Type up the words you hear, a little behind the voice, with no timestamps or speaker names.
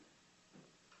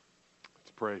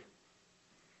pray.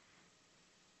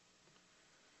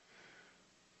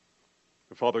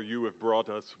 Father, you have brought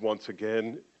us once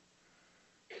again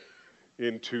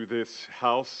into this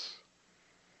house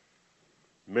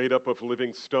made up of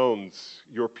living stones,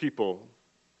 your people.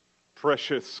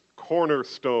 Precious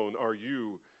cornerstone are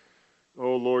you,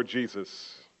 O Lord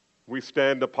Jesus. We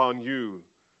stand upon you.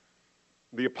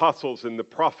 The apostles and the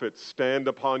prophets stand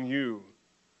upon you.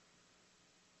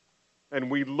 And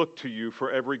we look to you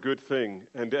for every good thing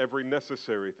and every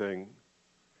necessary thing.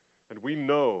 And we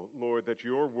know, Lord, that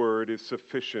your word is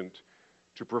sufficient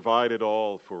to provide it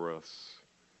all for us.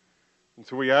 And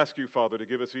so we ask you, Father, to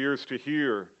give us ears to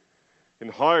hear and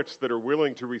hearts that are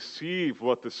willing to receive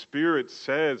what the Spirit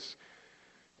says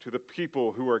to the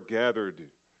people who are gathered,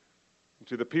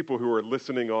 to the people who are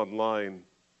listening online.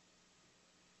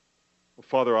 Well,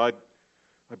 Father, I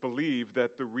believe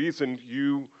that the reason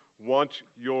you want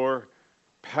your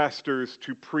pastors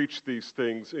to preach these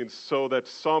things is so that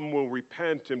some will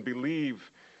repent and believe.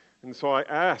 And so I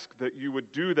ask that you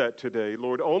would do that today.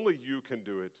 Lord, only you can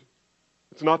do it.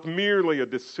 It's not merely a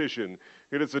decision.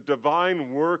 It is a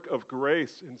divine work of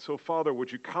grace. And so, Father,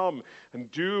 would you come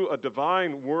and do a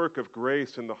divine work of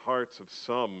grace in the hearts of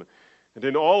some and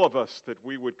in all of us, that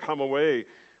we would come away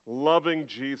loving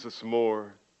Jesus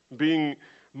more, being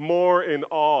more in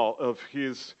awe of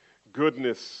his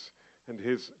goodness and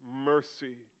his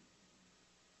mercy.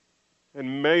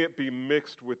 And may it be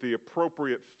mixed with the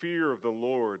appropriate fear of the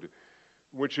Lord,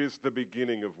 which is the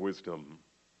beginning of wisdom.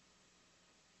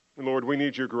 And Lord, we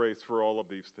need your grace for all of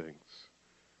these things.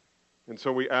 And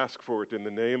so we ask for it in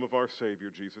the name of our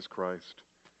Savior, Jesus Christ.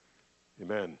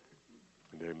 Amen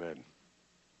and amen.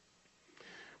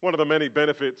 One of the many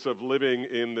benefits of living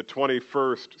in the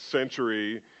 21st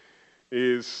century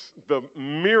is the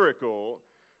miracle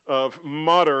of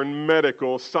modern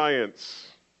medical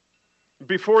science.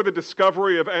 Before the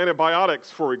discovery of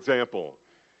antibiotics, for example,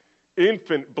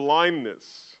 infant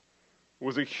blindness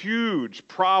was a huge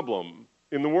problem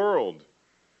in the world.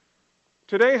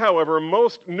 Today, however,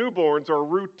 most newborns are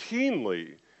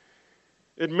routinely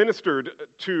administered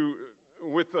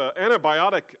with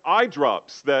antibiotic eye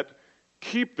drops that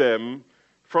keep them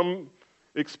from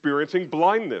experiencing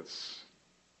blindness.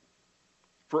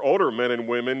 For older men and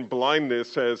women,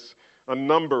 blindness has a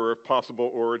number of possible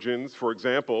origins. For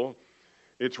example,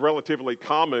 it's relatively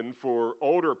common for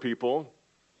older people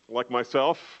like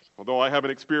myself. Although I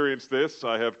haven't experienced this,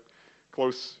 I have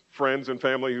close friends and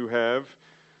family who have.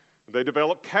 They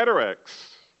develop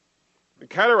cataracts.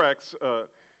 Cataracts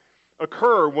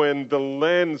occur when the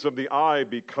lens of the eye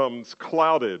becomes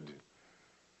clouded.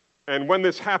 And when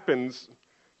this happens,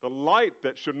 the light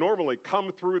that should normally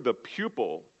come through the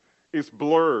pupil is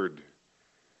blurred,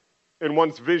 and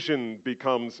one's vision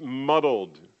becomes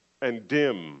muddled and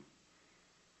dim.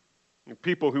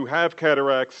 People who have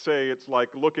cataracts say it's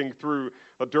like looking through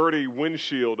a dirty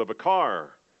windshield of a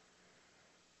car.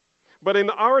 But in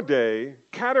our day,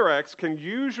 cataracts can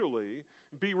usually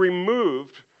be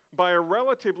removed by a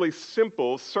relatively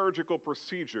simple surgical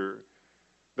procedure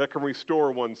that can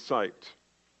restore one's sight.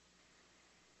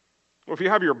 Well, if you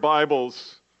have your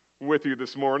Bibles with you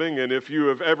this morning, and if you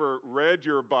have ever read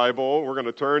your Bible, we're going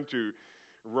to turn to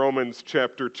Romans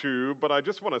chapter 2, but I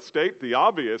just want to state the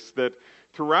obvious that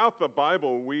throughout the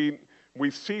Bible we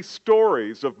see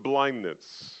stories of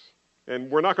blindness,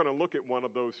 and we're not going to look at one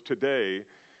of those today.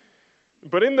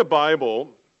 But in the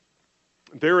Bible,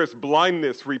 there is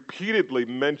blindness repeatedly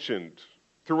mentioned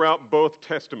throughout both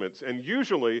Testaments, and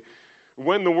usually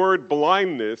when the word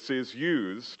blindness is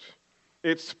used,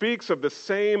 it speaks of the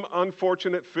same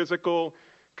unfortunate physical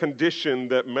condition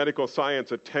that medical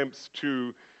science attempts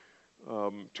to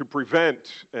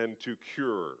prevent and to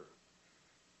cure.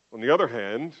 On the other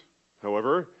hand,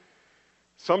 however,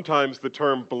 sometimes the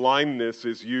term blindness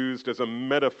is used as a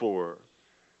metaphor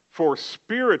for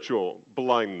spiritual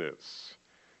blindness.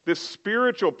 This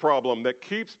spiritual problem that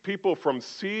keeps people from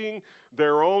seeing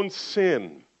their own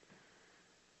sin,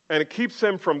 and it keeps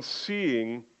them from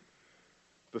seeing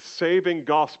the saving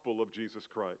gospel of Jesus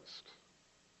Christ.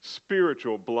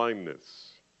 Spiritual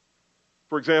blindness.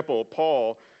 For example,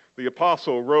 Paul, the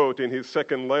apostle, wrote in his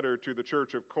second letter to the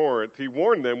church of Corinth, he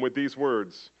warned them with these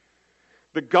words: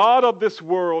 "The God of this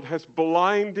world has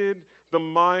blinded the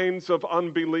minds of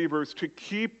unbelievers to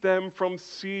keep them from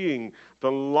seeing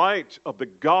the light of the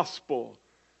gospel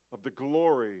of the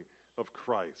glory of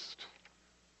Christ."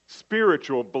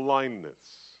 Spiritual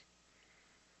blindness.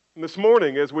 And this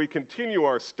morning, as we continue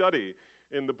our study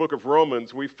in the book of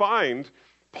Romans, we find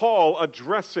Paul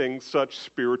addressing such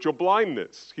spiritual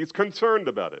blindness. He's concerned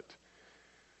about it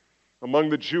among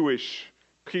the Jewish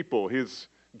people, his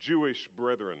Jewish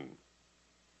brethren.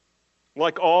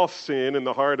 Like all sin in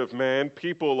the heart of man,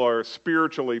 people are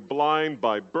spiritually blind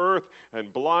by birth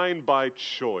and blind by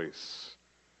choice.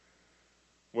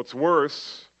 What's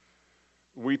worse,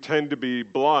 we tend to be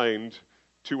blind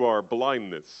to our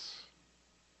blindness.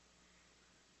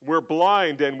 We're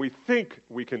blind and we think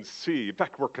we can see. In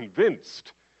fact, we're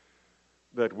convinced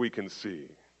that we can see.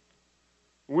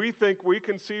 We think we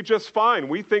can see just fine.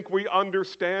 We think we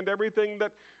understand everything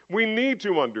that we need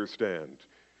to understand.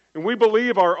 And we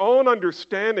believe our own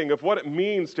understanding of what it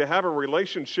means to have a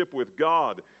relationship with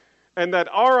God, and that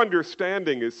our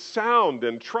understanding is sound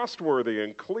and trustworthy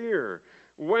and clear,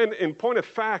 when in point of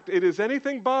fact it is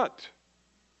anything but.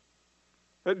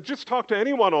 Just talk to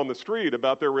anyone on the street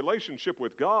about their relationship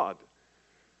with God,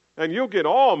 and you'll get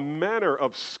all manner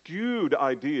of skewed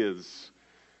ideas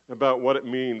about what it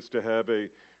means to have a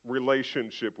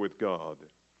relationship with God.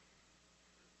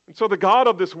 And so the God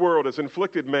of this world has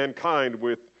inflicted mankind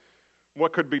with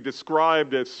what could be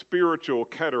described as spiritual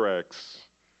cataracts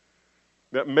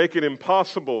that make it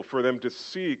impossible for them to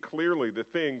see clearly the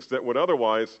things that would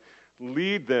otherwise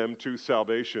lead them to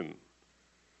salvation.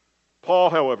 Paul,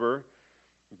 however,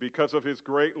 because of his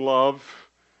great love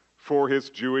for his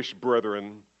Jewish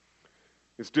brethren,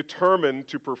 is determined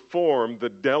to perform the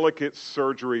delicate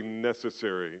surgery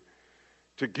necessary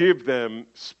to give them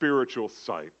spiritual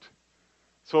sight,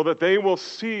 so that they will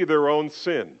see their own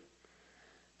sin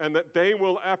and that they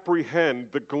will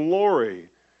apprehend the glory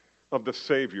of the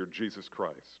Savior, Jesus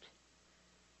Christ.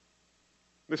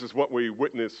 This is what we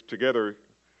witnessed together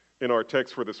in our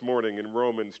text for this morning in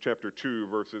Romans chapter 2,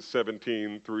 verses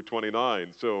 17 through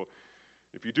 29. So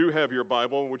if you do have your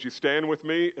Bible, would you stand with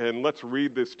me and let's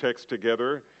read this text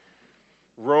together.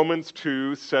 Romans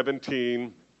 2,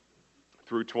 17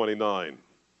 through 29.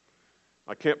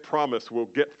 I can't promise we'll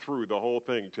get through the whole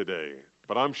thing today,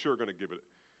 but I'm sure going to give it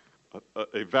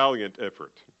a valiant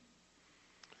effort.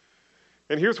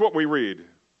 And here's what we read.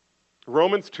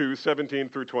 Romans 2, 17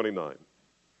 through 29.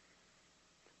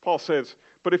 Paul says,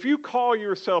 "But if you call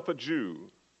yourself a Jew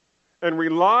and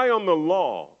rely on the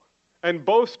law and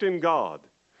boast in God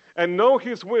and know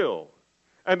His will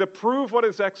and approve what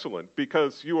is excellent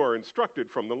because you are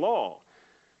instructed from the law,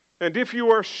 and if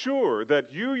you are sure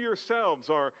that you yourselves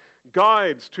are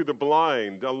guides to the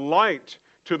blind, a light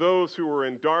to those who are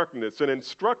in darkness, an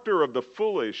instructor of the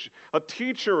foolish, a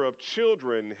teacher of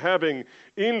children, having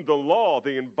in the law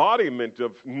the embodiment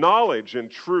of knowledge and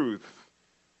truth,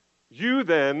 you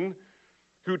then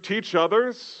who teach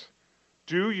others,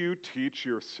 do you teach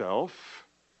yourself?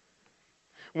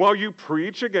 While you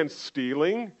preach against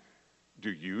stealing,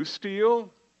 do you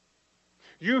steal?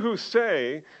 You who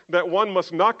say that one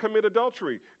must not commit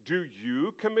adultery, do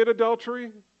you commit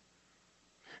adultery?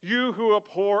 You who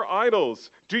abhor idols,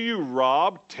 do you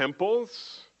rob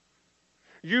temples?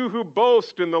 You who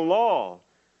boast in the law,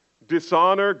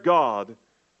 dishonor God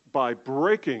by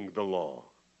breaking the law.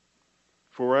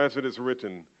 For as it is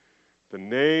written, the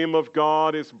name of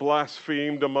God is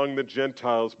blasphemed among the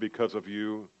Gentiles because of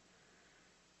you.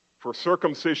 For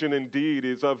circumcision indeed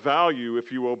is of value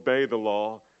if you obey the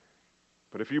law,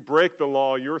 but if you break the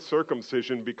law, your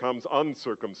circumcision becomes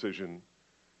uncircumcision.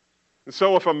 And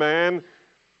so if a man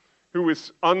who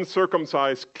is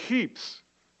uncircumcised keeps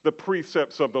the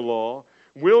precepts of the law,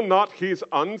 will not his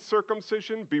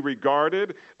uncircumcision be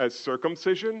regarded as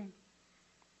circumcision?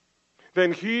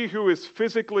 Then he who is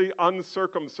physically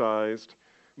uncircumcised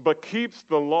but keeps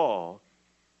the law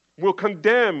will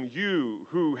condemn you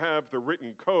who have the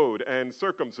written code and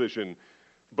circumcision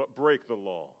but break the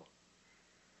law.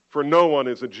 For no one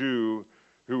is a Jew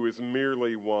who is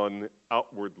merely one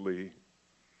outwardly,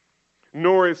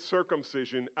 nor is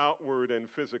circumcision outward and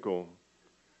physical.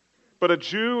 But a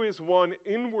Jew is one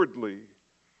inwardly,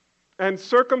 and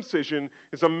circumcision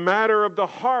is a matter of the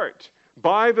heart,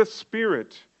 by the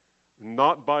Spirit,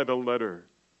 not by the letter.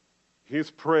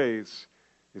 His praise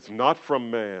is not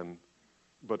from man,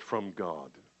 but from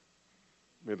God."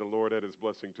 May the Lord add His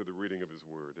blessing to the reading of His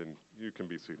word, and you can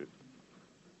be seated.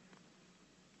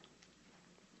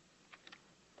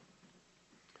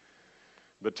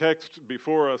 The text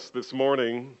before us this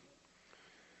morning,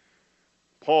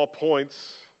 Paul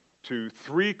points to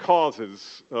three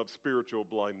causes of spiritual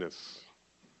blindness.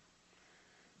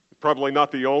 Probably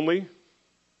not the only,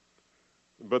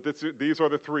 but these are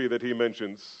the three that he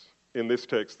mentions in this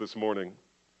text this morning.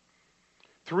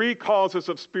 Three causes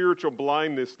of spiritual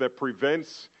blindness that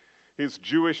prevents his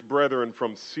Jewish brethren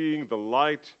from seeing the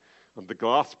light of the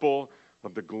gospel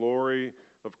of the glory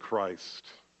of Christ.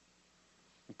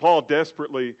 Paul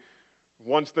desperately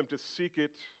wants them to seek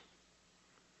it.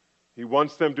 He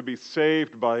wants them to be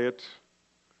saved by it.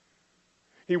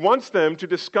 He wants them to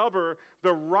discover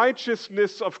the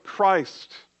righteousness of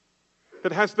Christ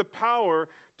that has the power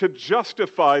to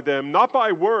justify them, not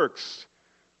by works,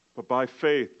 but by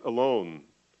faith alone.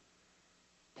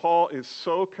 Paul is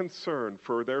so concerned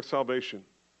for their salvation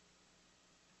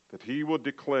that he will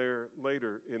declare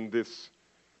later in this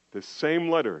same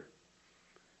letter,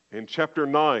 in chapter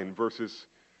 9, verses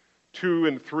 2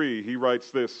 and 3, he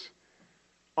writes this: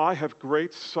 I have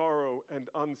great sorrow and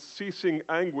unceasing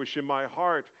anguish in my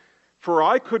heart, for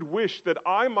I could wish that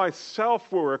I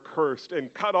myself were accursed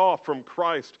and cut off from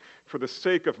Christ for the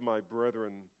sake of my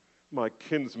brethren, my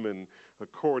kinsmen,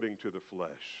 according to the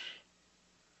flesh.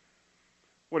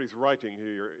 What he's writing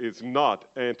here is not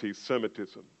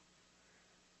anti-Semitism.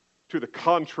 To the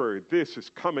contrary, this is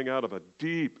coming out of a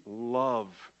deep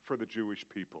love for the Jewish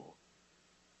people,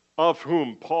 of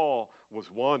whom Paul was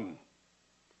one.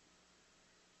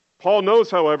 Paul knows,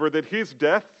 however, that his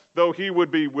death, though he would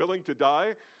be willing to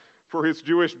die for his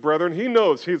Jewish brethren, he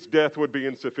knows his death would be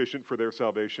insufficient for their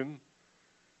salvation.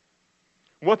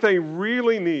 What they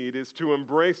really need is to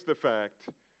embrace the fact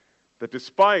that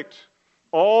despite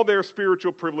all their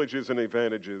spiritual privileges and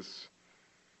advantages,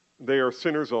 they are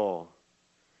sinners all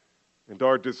and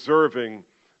are deserving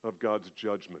of God's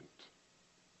judgment,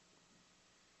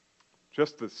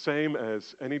 just the same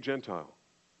as any Gentile.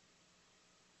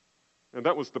 And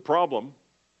that was the problem.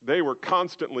 They were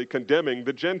constantly condemning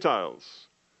the Gentiles.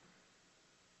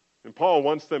 And Paul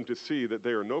wants them to see that they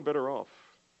are no better off.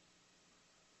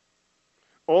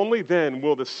 Only then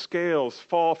will the scales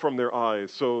fall from their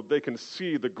eyes so they can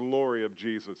see the glory of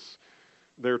Jesus,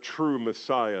 their true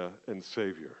Messiah and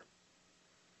Savior.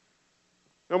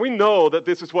 And we know that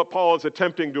this is what Paul is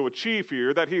attempting to achieve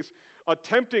here, that he's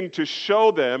attempting to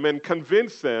show them and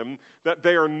convince them that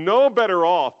they are no better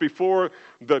off before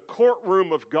the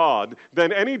courtroom of God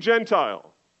than any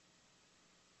Gentile,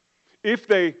 if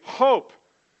they hope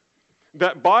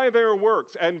that by their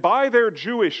works and by their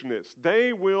Jewishness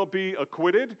they will be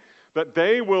acquitted, that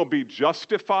they will be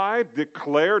justified,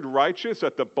 declared righteous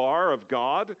at the bar of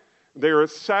God. They are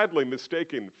sadly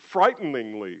mistaken,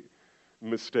 frighteningly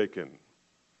mistaken.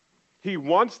 He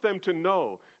wants them to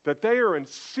know that they are in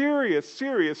serious,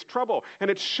 serious trouble,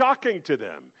 and it's shocking to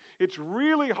them. It's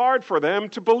really hard for them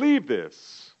to believe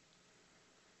this.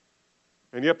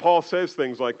 And yet Paul says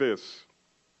things like this.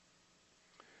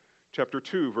 Chapter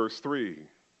 2, verse 3,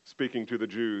 speaking to the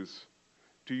Jews,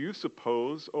 do you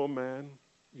suppose, O man,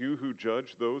 you who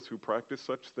judge those who practice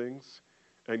such things,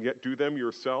 and yet do them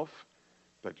yourself,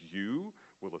 that you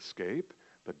will escape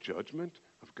the judgment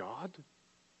of God?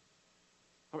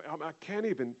 I can't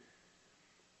even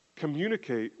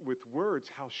communicate with words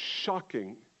how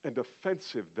shocking and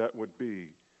offensive that would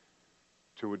be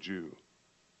to a Jew.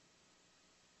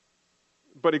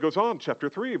 But he goes on, chapter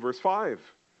 3, verse 5.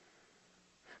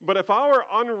 But if our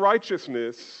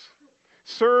unrighteousness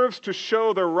serves to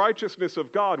show the righteousness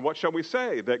of God, what shall we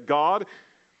say? That God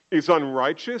is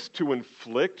unrighteous to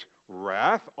inflict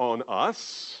wrath on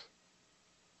us?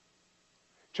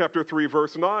 Chapter 3,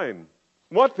 verse 9.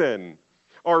 What then?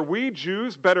 Are we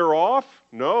Jews better off?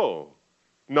 No,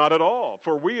 not at all.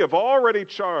 For we have already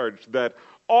charged that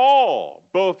all,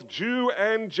 both Jew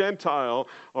and Gentile,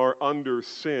 are under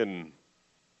sin.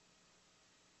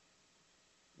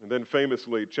 And then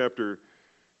famously, chapter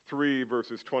 3,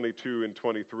 verses 22 and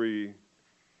 23,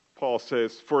 Paul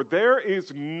says, for there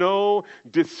is no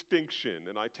distinction,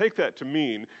 and I take that to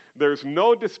mean there's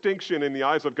no distinction in the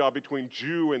eyes of God between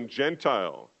Jew and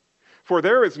Gentile. For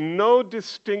there is no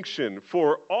distinction,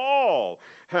 for all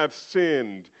have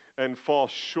sinned and fall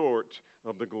short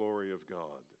of the glory of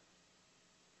God.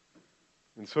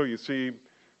 And so you see,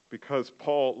 because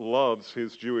Paul loves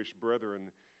his Jewish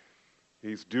brethren,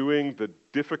 he's doing the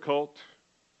difficult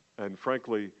and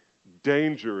frankly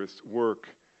dangerous work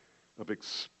of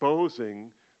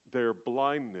exposing their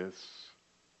blindness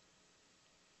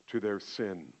to their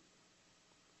sin.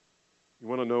 You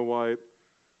want to know why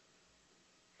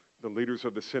the leaders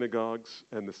of the synagogues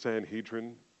and the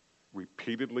Sanhedrin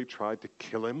repeatedly tried to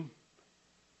kill him?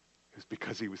 It's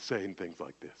because he was saying things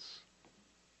like this.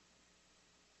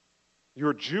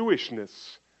 Your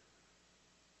Jewishness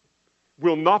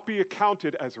will not be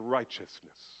accounted as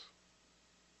righteousness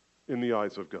in the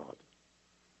eyes of God.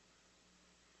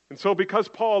 And so because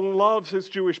Paul loves his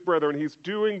Jewish brethren, he's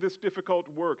doing this difficult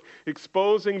work,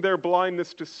 exposing their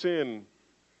blindness to sin,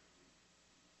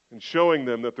 and showing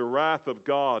them that the wrath of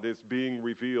God is being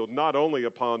revealed not only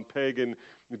upon pagan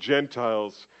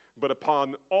Gentiles, but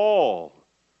upon all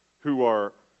who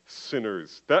are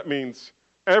sinners. That means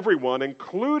everyone,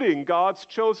 including God's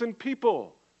chosen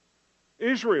people,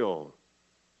 Israel.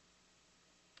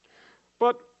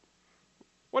 But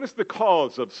What is the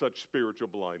cause of such spiritual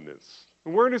blindness?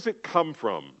 Where does it come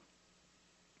from?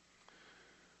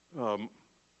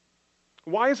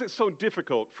 Why is it so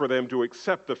difficult for them to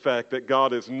accept the fact that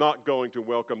God is not going to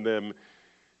welcome them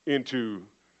into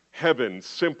heaven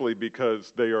simply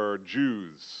because they are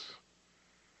Jews?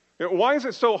 Why is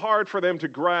it so hard for them to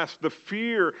grasp the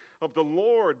fear of the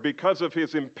Lord because of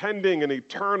his impending and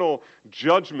eternal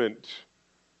judgment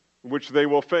which they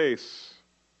will face?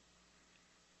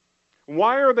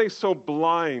 Why are they so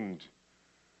blind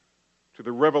to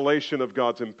the revelation of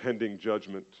God's impending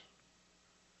judgment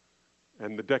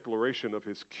and the declaration of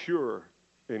his cure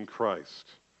in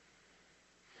Christ?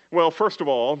 Well, first of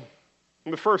all,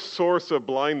 the first source of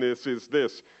blindness is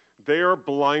this: they are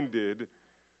blinded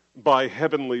by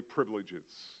heavenly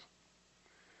privileges.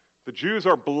 The Jews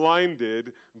are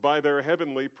blinded by their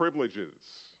heavenly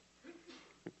privileges.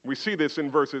 We see this in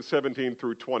verses 17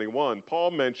 through 21.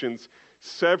 Paul mentions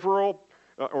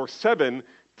seven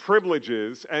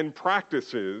privileges and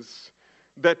practices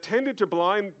that tended to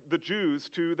blind the Jews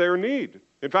to their need.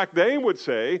 In fact, they would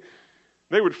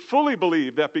fully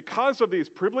believe that because of these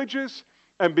privileges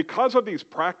and because of these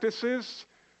practices,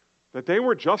 that they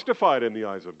were justified in the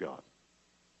eyes of God.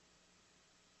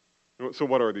 So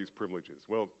what are these privileges?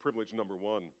 Well, privilege number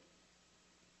one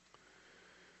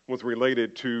was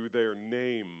related to their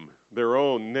name, their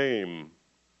own name.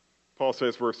 Paul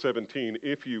says, verse 17,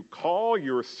 if you call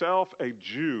yourself a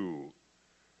Jew,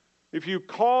 that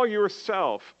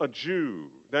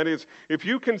is, if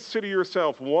you consider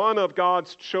yourself one of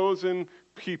God's chosen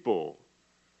people,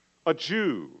 a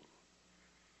Jew.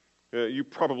 You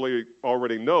probably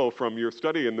already know from your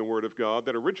study in the Word of God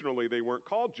that originally they weren't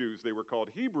called Jews, they were called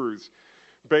Hebrews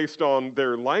based on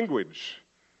their language.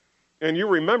 And you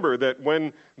remember that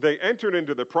when they entered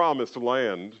into the promised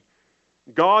land,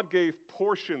 God gave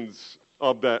portions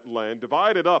of that land,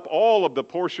 divided up all of the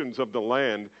portions of the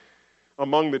land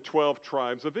among the 12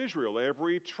 tribes of Israel.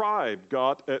 Every tribe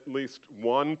got at least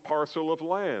one parcel of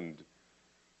land.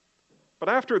 But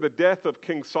after the death of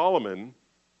King Solomon,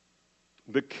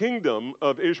 the kingdom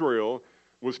of Israel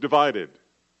was divided.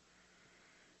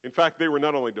 In fact, they were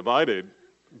not only divided,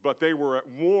 but they were at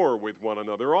war with one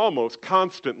another almost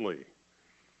constantly.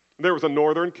 There was a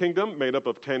northern kingdom made up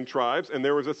of 10 tribes, and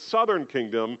there was a southern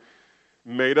kingdom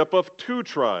made up of 2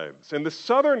 tribes. And the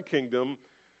southern kingdom,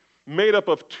 made up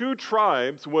of 2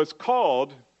 tribes, was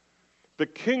called the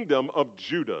kingdom of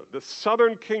Judah. The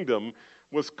southern kingdom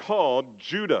was called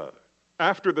Judah,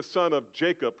 after the son of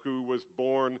Jacob, who was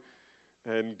born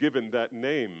and given that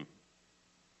name.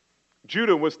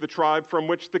 Judah was the tribe from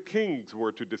which the kings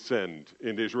were to descend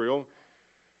in Israel.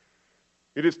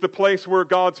 It is the place where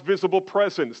God's visible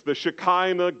presence, the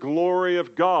Shekinah glory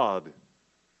of God,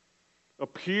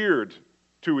 appeared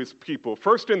to his people,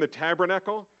 first in the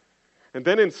tabernacle and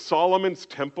then in Solomon's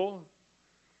temple.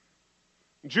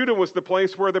 Judah was the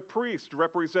place where the priests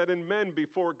represented men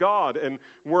before God and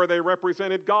where they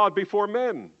represented God before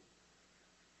men.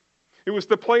 It was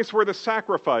the place where the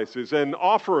sacrifices and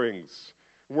offerings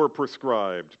were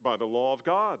prescribed by the law of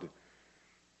God.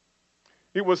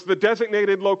 It was the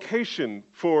designated location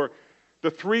for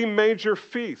the 3 major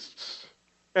feasts.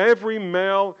 Every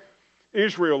male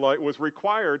Israelite was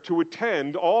required to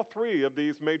attend all 3 of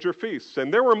these major feasts.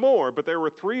 And there were more, but there were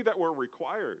 3 that were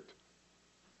required.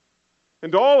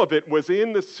 And all of it was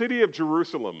in the city of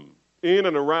Jerusalem, in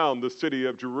and around the city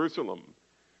of Jerusalem.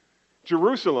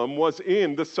 Jerusalem was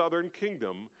in the southern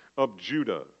kingdom of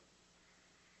Judah.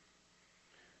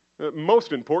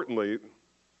 Most importantly,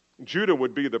 Judah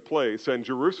would be the place, and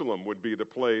Jerusalem would be the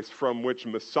place from which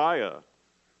Messiah,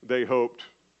 they hoped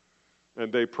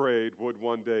and they prayed, would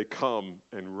one day come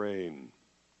and reign.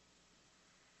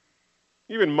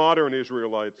 Even modern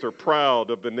Israelites are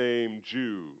proud of the name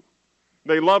Jew.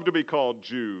 They love to be called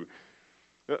Jew.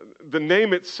 The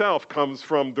name itself comes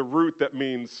from the root that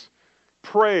means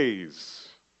praise.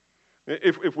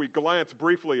 If we glance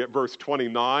briefly at verse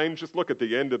 29, just look at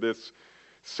the end of this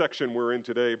section we're in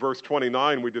today. Verse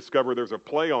 29, we discover there's a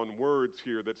play on words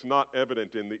here that's not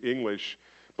evident in the English.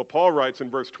 But Paul writes in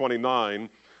verse 29,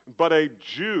 but a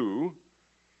Jew,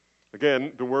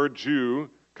 again, the word Jew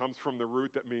comes from the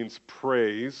root that means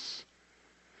praise.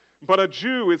 But a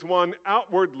Jew is one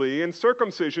outwardly, and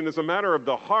circumcision is a matter of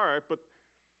the heart, but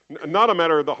not a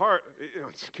matter of the heart,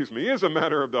 is a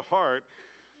matter of the heart,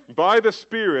 by the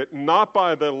Spirit, not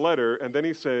by the letter. And then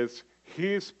he says,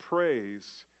 his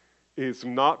praise is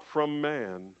not from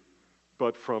man,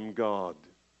 but from God.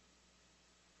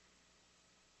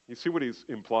 You see what he's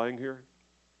implying here?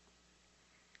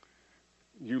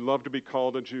 You love to be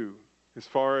called a Jew. As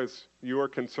far as you are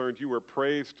concerned, you are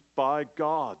praised by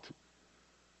God.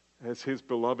 as his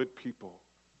beloved people.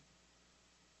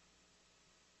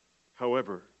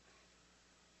 However,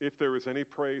 if there is any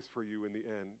praise for you in the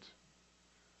end,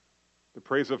 the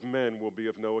praise of men will be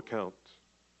of no account.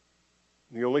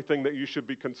 The only thing that you should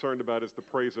be concerned about is the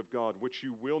praise of God, which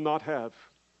you will not have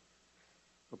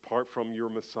apart from your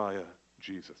Messiah,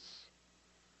 Jesus.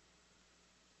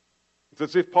 It's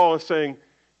as if Paul is saying,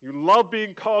 you love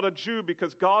being called a Jew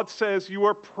because God says you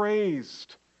are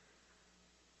praised.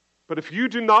 But if you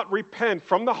do not repent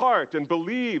from the heart and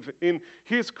believe in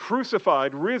his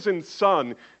crucified, risen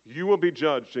Son, you will be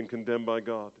judged and condemned by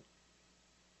God.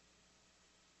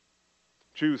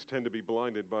 Jews tend to be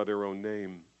blinded by their own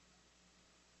name,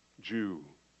 Jew.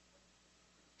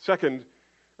 Second,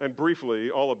 and briefly,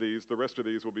 all of these, the rest of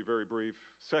these will be very brief.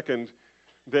 Second,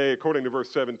 they, according to verse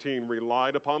 17,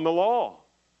 relied upon the law.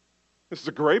 This is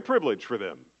a great privilege for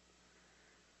them.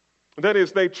 That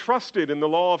is, they trusted in the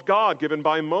law of God given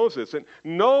by Moses, and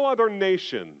no other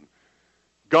nation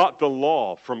got the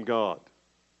law from God.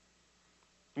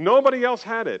 Nobody else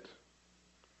had it.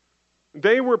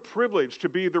 They were privileged to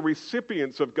be the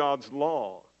recipients of God's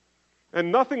law. And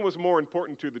nothing was more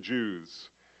important to the Jews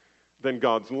than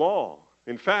God's law.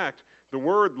 In fact, the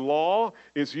word law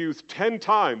is used 10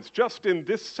 times just in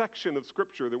this section of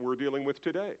Scripture that we're dealing with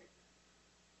today.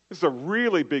 This is a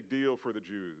really big deal for the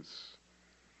Jews.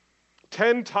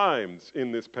 10 times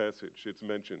in this passage it's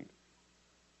mentioned.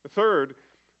 Third,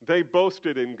 they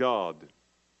boasted in God.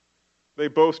 They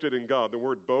boasted in God. The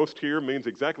word boast here means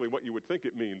exactly what you would think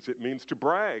it means. It means to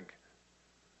brag.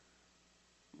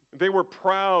 They were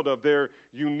proud of their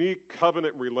unique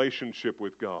covenant relationship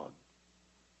with God.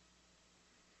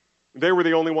 They were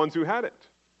the only ones who had it.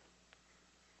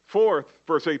 Fourth,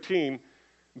 verse 18,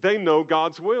 they know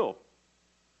God's will.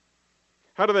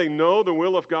 How do they know the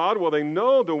will of God? Well, they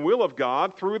know the will of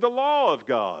God through the law of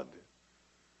God,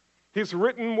 his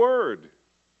written word.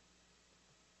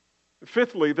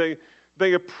 Fifthly,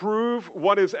 they approve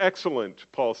what is excellent,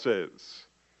 Paul says.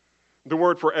 The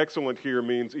word for excellent here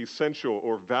means essential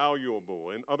or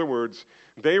valuable. In other words,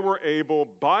 they were able,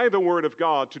 by the word of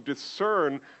God, to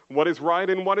discern what is right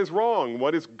and what is wrong,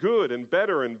 what is good and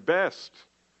better and best.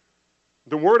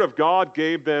 The word of God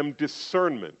gave them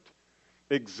discernment,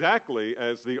 exactly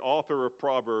as the authors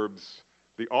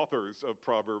of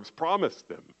Proverbs promised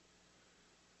them.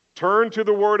 Turn to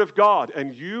the word of God,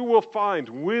 and you will find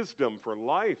wisdom for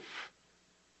life.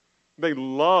 They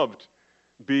loved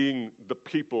being the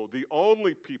people, the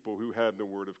only people who had the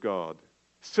word of God.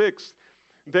 Sixth,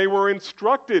 they were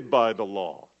instructed by the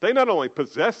law. They not only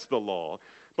possessed the law,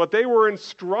 but they were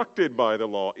instructed by the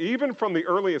law. Even from the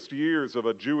earliest years of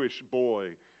a Jewish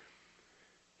boy,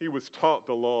 he was taught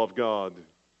the law of God.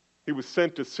 He was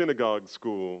sent to synagogue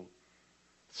school.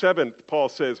 Seventh, Paul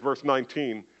says, verse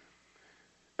 19,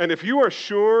 and if you are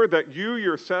sure that you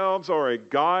yourselves are a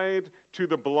guide to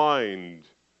the blind.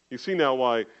 You see now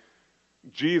why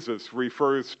Jesus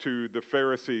refers to the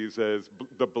Pharisees as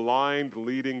the blind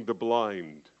leading the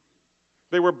blind.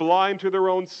 They were blind to their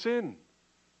own sin.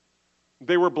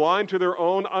 They were blind to their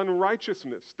own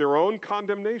unrighteousness, their own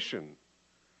condemnation.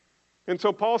 And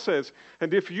so Paul says,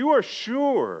 and if you are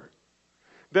sure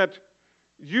that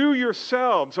you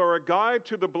yourselves are a guide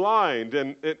to the blind,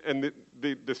 and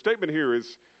the statement here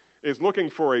is looking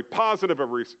for a positive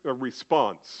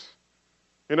response.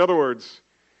 In other words,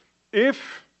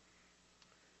 if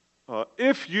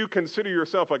you consider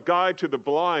yourself a guide to the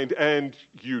blind, and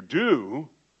you do,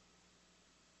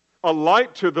 a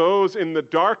light to those in the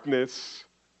darkness,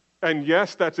 and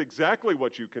yes, that's exactly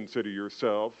what you consider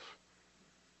yourself,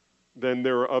 then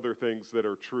there are other things that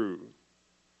are true.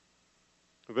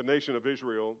 The nation of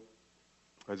Israel,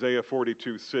 Isaiah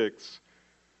 42:6,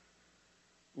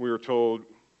 we are told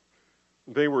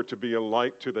they were to be a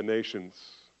light to the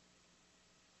nations.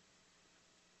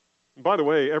 By the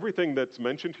way, everything that's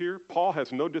mentioned here, Paul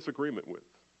has no disagreement with.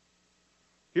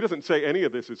 He doesn't say any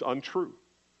of this is untrue.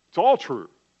 It's all true.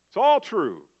 It's all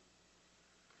true.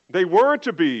 They were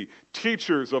to be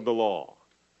teachers of the law.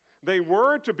 They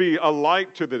were to be a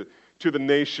light to the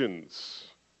nations.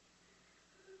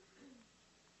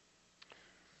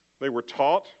 They were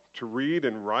taught to read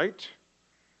and write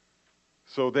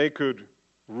so they could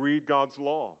read God's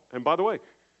law. And by the way,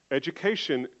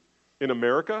 education in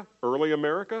America, early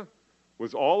America,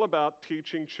 was all about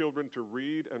teaching children to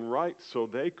read and write so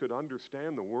they could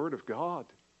understand the Word of God.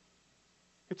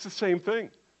 It's the same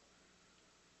thing.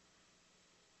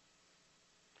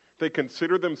 They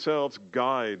consider themselves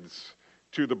guides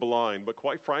to the blind, but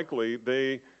quite frankly,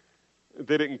 they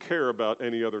didn't care about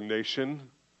any other nation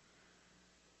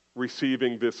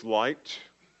receiving this light.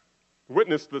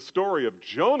 Witness the story of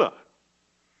Jonah.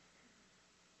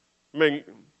 I mean,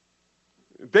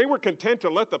 they were content to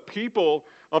let the people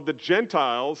of the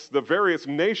Gentiles, the various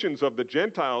nations of the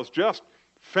Gentiles, just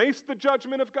face the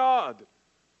judgment of God.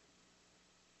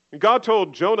 And God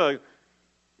told Jonah,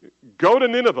 go to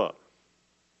Nineveh.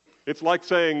 It's like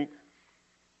saying,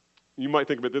 you might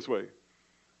think of it this way.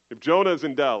 If Jonah is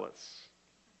in Dallas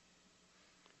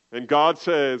and God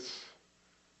says,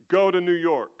 go to New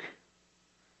York,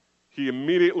 he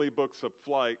immediately books a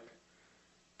flight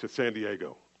to San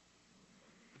Diego.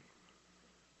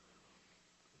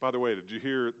 By the way, did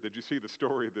you see the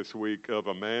story this week of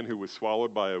a man who was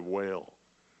swallowed by a whale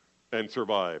and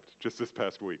survived just this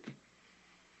past week?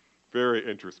 Very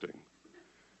interesting.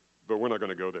 But we're not going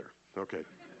to go there. Okay.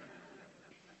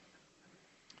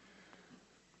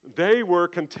 They were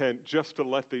content just to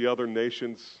let the other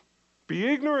nations be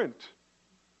ignorant.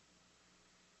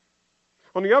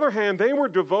 On the other hand, they were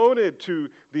devoted to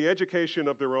the education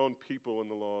of their own people in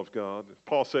the law of God.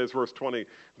 Paul says, verse 20,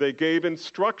 they gave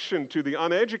instruction to the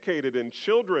uneducated and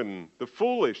children, the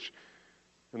foolish,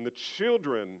 and the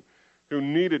children who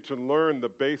needed to learn the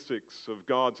basics of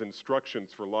God's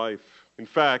instructions for life. In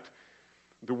fact,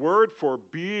 the word for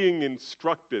being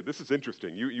instructed, this is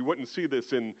interesting. You wouldn't see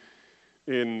this in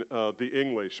the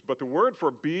English, but the word for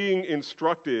being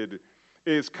instructed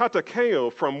is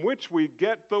katakeo, from which we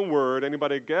get the word,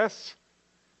 anybody guess?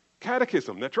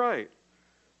 Catechism, that's right.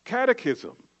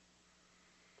 Catechism.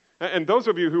 And those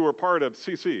of you who are part of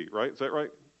CC, right? Is that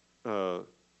right?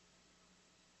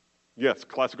 Yes,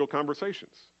 Classical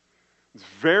Conversations. It's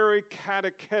very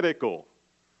catechetical.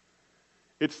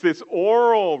 It's this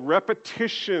oral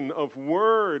repetition of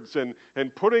words and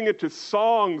putting it to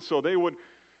songs so they would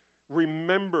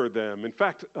remember them. In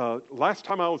fact, last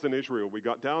time I was in Israel, we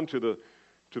got down to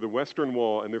the Western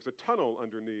Wall, and there's a tunnel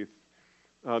underneath.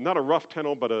 Not a rough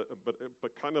tunnel,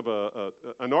 but kind of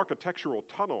an architectural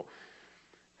tunnel.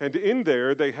 And in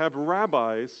there, they have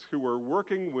rabbis who are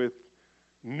working with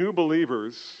new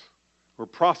believers or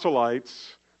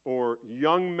proselytes or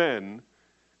young men,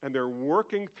 and they're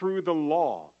working through the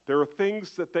law. There are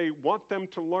things that they want them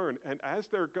to learn, and as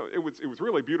they're going, it was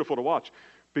really beautiful to watch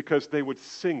because they would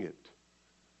sing it.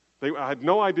 I had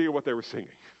no idea what they were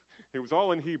singing. It was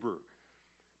all in Hebrew.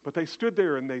 But they stood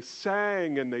there and they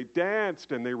sang and they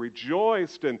danced and they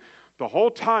rejoiced, and the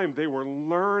whole time they were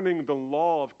learning the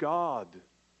law of God.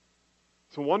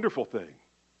 It's a wonderful thing.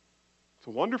 It's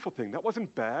a wonderful thing. That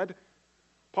wasn't bad.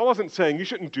 Paul wasn't saying you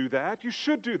shouldn't do that. You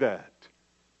should do that.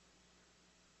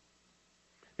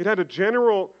 It had a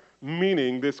general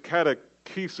meaning, this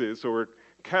catechesis or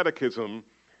catechism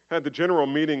had the general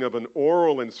meaning of an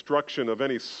oral instruction of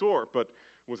any sort, but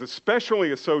was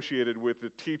especially associated with the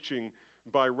teaching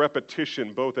by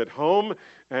repetition, both at home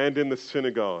and in the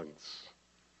synagogues.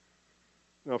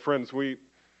 Now, friends,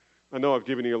 I know I've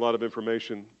given you a lot of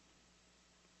information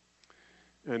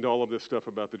and all of this stuff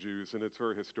about the Jews, and it's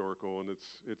very historical, and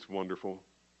it's wonderful.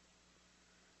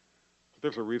 But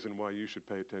there's a reason why you should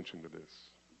pay attention to this.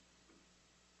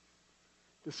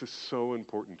 This is so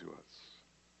important to us.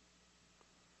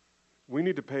 We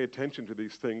need to pay attention to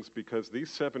these things because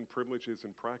these 7 privileges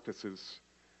and practices,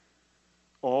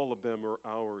 all of them are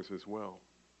ours as well.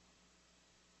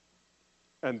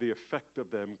 And the effect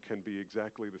of them can be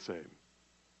exactly the same.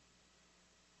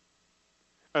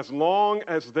 As long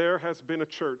as there has been a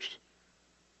church,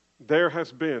 there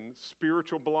has been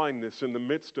spiritual blindness in the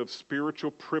midst of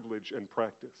spiritual privilege and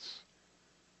practice.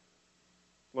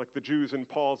 Like the Jews in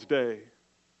Paul's day.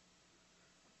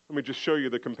 Let me just show you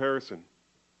the comparison.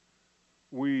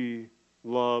 We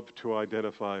love to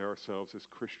identify ourselves as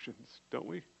Christians, don't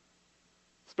we?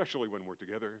 Especially when we're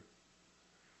together.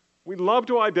 We love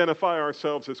to identify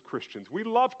ourselves as Christians. We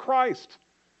love Christ.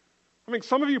 I mean,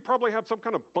 some of you probably have some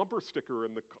kind of bumper sticker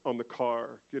on the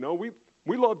car. You know, we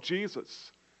love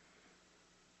Jesus.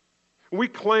 We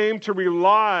claim to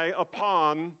rely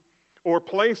upon or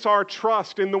place our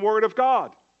trust in the Word of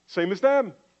God. Same as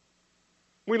them.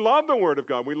 We love the Word of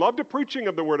God. We love the preaching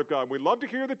of the Word of God. We love to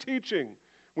hear the teaching.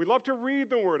 We love to read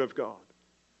the Word of God.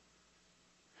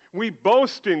 We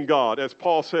boast in God, as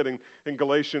Paul said in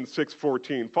Galatians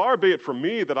 6:14. Far be it from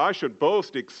me that I should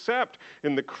boast except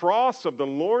in the cross of the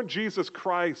Lord Jesus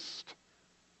Christ.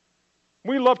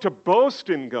 We love to boast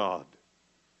in God.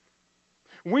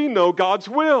 We know God's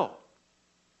will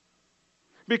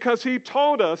because He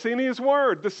told us in His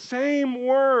Word, the same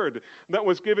Word that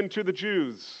was given to the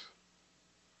Jews.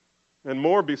 And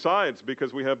more besides,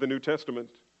 because we have the New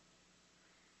Testament.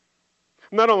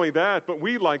 Not only that, but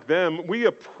we, like them, we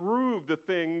approve the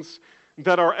things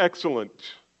that are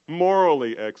excellent,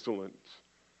 morally excellent.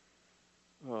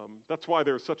 That's why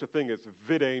there's such a thing as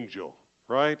VidAngel,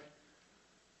 right?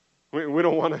 We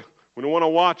don't want We don't want to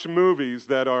watch movies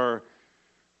that are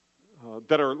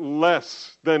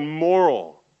less than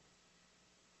moral.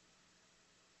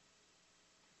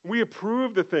 We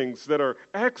approve the things that are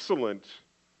excellent.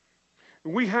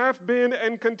 We have been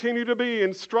and continue to be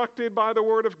instructed by the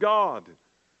Word of God.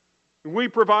 We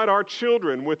provide our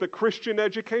children with a Christian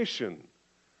education.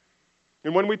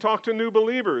 And when we talk to new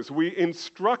believers, we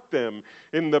instruct them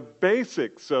in the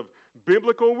basics of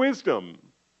biblical wisdom.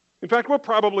 In fact, we'll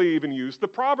probably even use the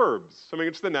Proverbs. I mean,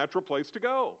 it's the natural place to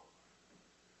go.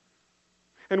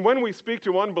 And when we speak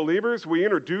to unbelievers, we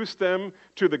introduce them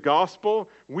to the gospel.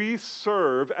 We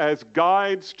serve as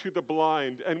guides to the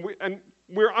blind. And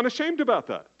we're unashamed about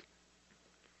that.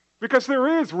 Because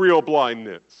there is real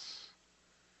blindness.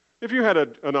 If you had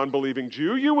an unbelieving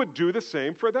Jew, you would do the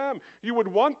same for them. You would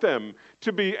want them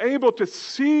to be able to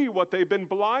see what they've been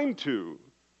blind to.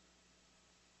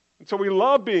 And so we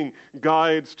love being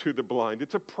guides to the blind.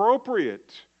 It's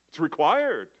appropriate. It's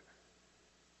required.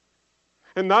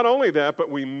 And not only that, but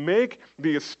we make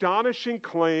the astonishing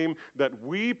claim that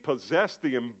we possess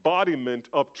the embodiment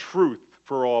of truth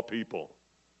for all people.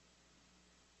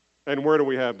 And where do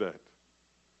we have that?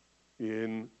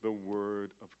 In the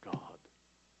Word of God.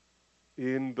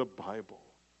 In the Bible.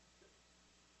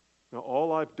 Now,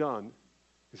 all I've done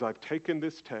is I've taken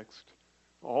this text,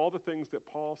 all the things that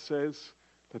Paul says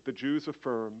that the Jews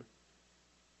affirm,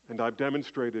 and I've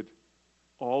demonstrated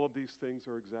all of these things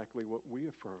are exactly what we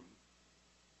affirm.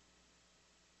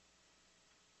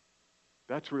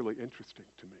 That's really interesting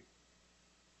to me.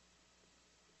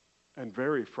 And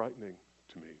very frightening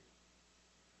to me.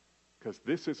 Because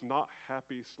this is not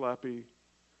happy, slappy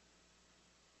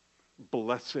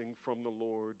blessing from the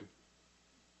Lord.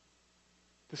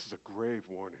 This is a grave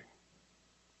warning.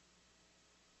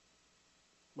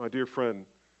 My dear friend,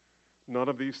 none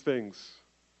of these things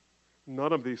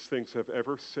have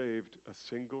ever saved a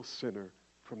single sinner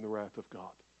from the wrath of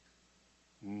God.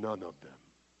 None of them.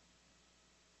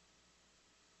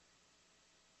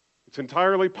 It's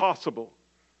entirely possible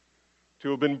to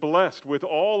have been blessed with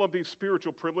all of these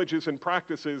spiritual privileges and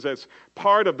practices as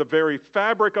part of the very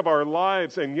fabric of our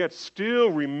lives and yet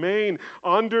still remain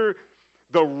under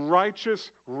the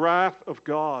righteous wrath of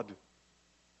God.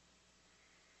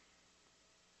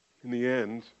 In the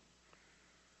end,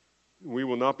 we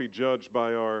will not be judged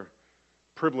by our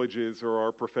privileges or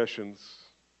our professions.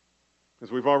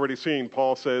 As we've already seen,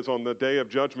 Paul says on the day of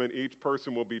judgment, each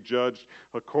person will be judged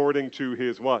according to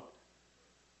his what?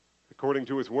 According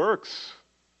to his works.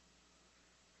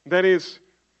 That is,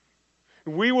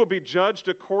 we will be judged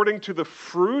according to the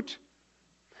fruit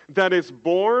that is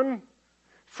born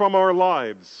from our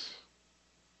lives.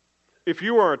 If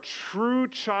you are a true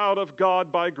child of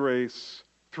God by grace,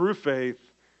 through faith,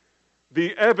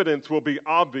 the evidence will be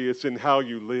obvious in how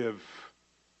you live.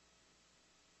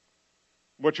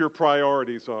 What your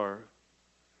priorities are.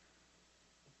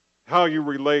 How you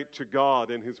relate to God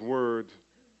and His Word.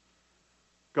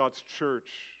 God's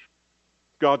church.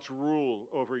 God's rule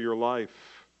over your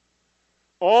life.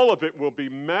 All of it will be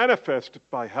manifest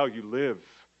by how you live.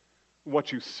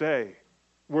 What you say.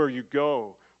 Where you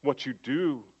go. What you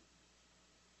do.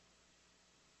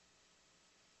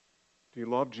 Do you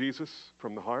love Jesus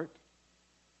from the heart?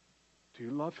 Do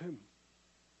you love Him?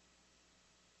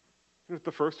 You know what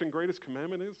the first and greatest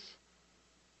commandment is?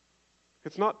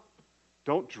 It's not,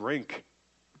 don't drink.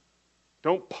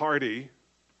 Don't party.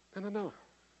 No.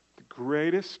 The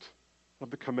greatest of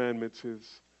the commandments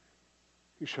is,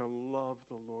 you shall love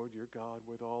the Lord your God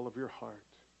with all of your heart.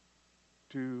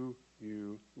 Do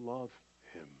you love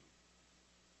Him?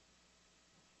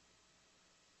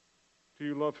 Do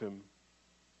you love Him?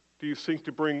 Do you seek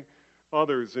to bring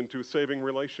others into a saving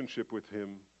relationship with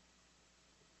Him?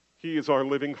 He is our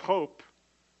living hope.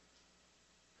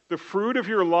 The fruit of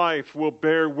your life will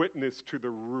bear witness to the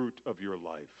root of your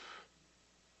life.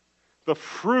 The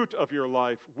fruit of your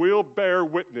life will bear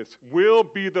witness, will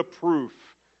be the proof,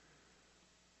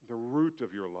 the root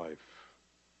of your life.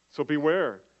 So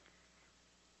beware.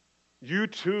 You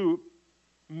too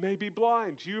may be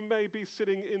blind. You may be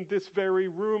sitting in this very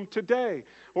room today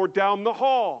or down the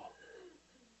hall.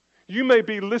 You may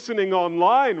be listening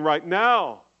online right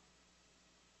now.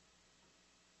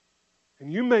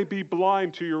 And you may be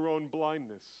blind to your own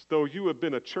blindness, though you have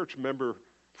been a church member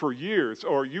for years,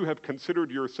 or you have considered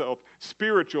yourself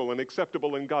spiritual and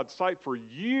acceptable in God's sight for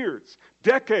years,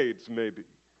 decades maybe.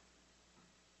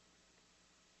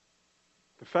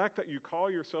 The fact that you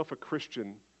call yourself a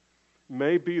Christian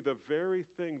may be the very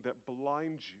thing that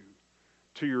blinds you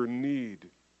to your need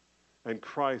and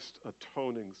Christ's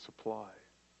atoning supply.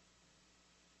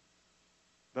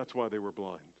 That's why they were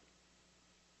blind.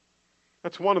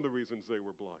 That's one of the reasons they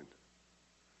were blind.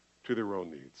 to their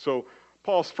own needs. So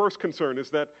Paul's first concern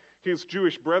is that his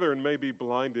Jewish brethren may be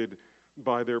blinded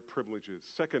by their privileges.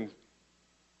 Second,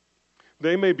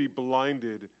 they may be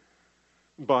blinded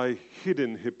by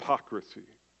hidden hypocrisy.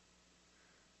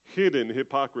 Hidden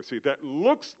hypocrisy that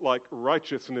looks like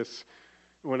righteousness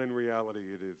when in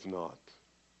reality it is not.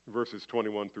 Verses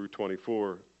 21 through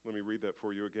 24. Let me read that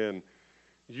for you again.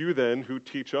 You then who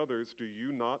teach others, do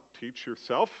you not teach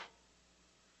yourself?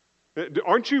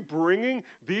 Aren't you bringing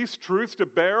these truths to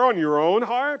bear on your own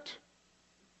heart?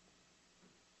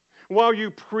 While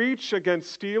you preach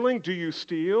against stealing, do you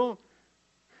steal?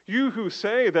 You who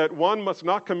say that one must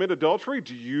not commit adultery,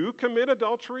 do you commit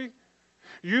adultery?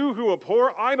 You who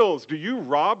abhor idols, do you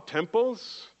rob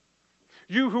temples?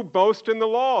 You who boast in the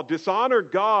law, dishonor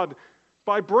God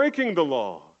by breaking the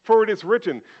law. For it is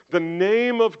written, the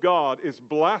name of God is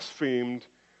blasphemed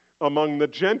among the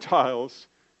Gentiles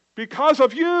because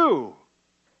of you,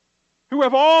 who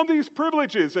have all these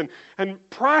privileges and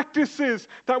practices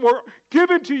that were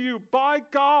given to you by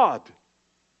God.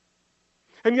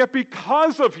 And yet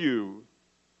because of you,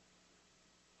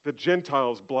 the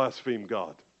Gentiles blaspheme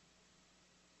God.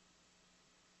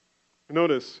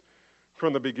 Notice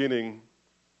from the beginning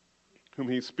whom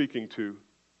he's speaking to. Do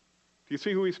you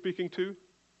see who he's speaking to?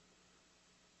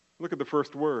 Look at the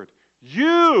first word.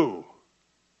 You!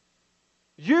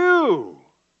 You!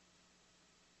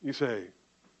 You say,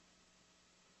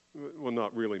 well,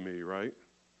 not really me, right?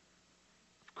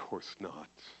 Of course not.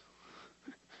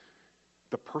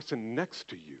 The person next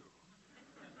to you.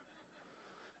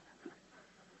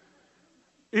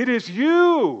 It is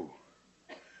you.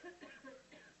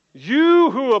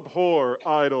 You who abhor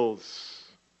idols.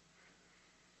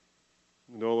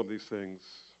 And all of these things.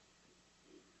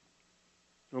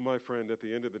 Oh, my friend, at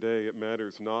the end of the day, it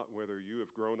matters not whether you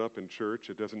have grown up in church.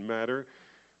 It doesn't matter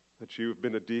that you've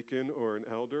been a deacon or an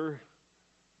elder.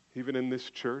 Even in this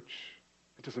church,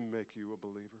 it doesn't make you a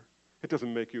believer. It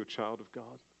doesn't make you a child of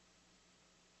God.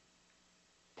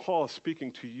 Paul is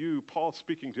speaking to you. Paul is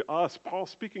speaking to us. Paul is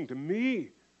speaking to me.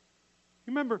 You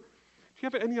remember, do you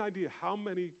have any idea how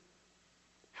many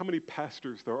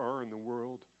pastors there are in the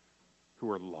world who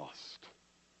are lost?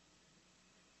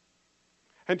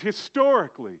 And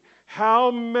historically, how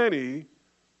many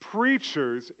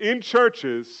preachers in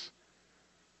churches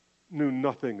knew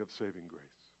nothing of saving grace?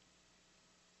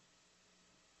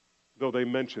 Though they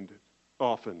mentioned it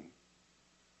often,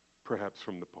 perhaps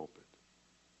from the pulpit.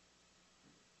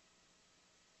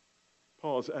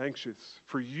 Paul is anxious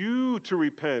for you to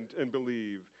repent and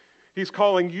believe. He's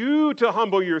calling you to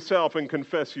humble yourself and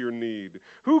confess your need.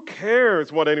 Who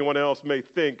cares what anyone else may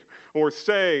think or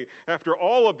say after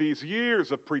all of these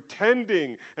years of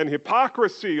pretending and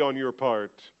hypocrisy on your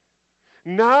part?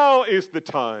 Now is the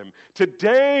time.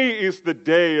 Today is the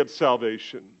day of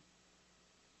salvation.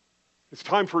 It's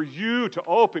time for you to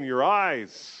open your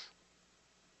eyes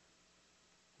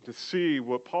to see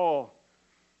what Paul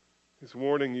is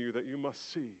warning you that you must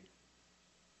see.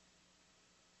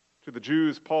 To the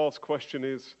Jews, Paul's question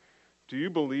is, do you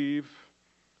believe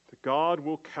that God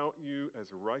will count you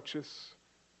as righteous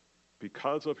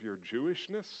because of your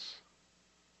Jewishness?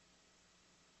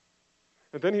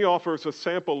 And then he offers a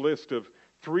sample list of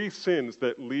 3 sins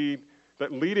that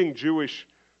leading Jewish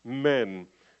men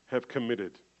have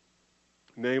committed.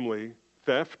 Namely,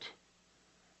 theft,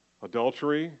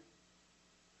 adultery,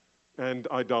 and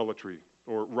idolatry,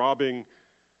 or robbing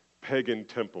pagan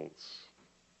temples.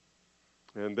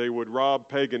 And they would rob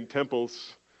pagan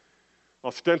temples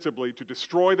ostensibly to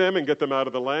destroy them and get them out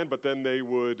of the land, but then they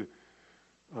would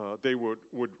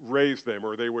raise them,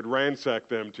 or they would ransack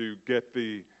them to get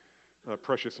the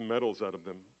precious metals out of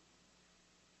them.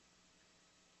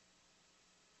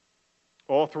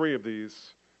 All 3 of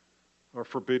these are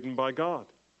forbidden by God.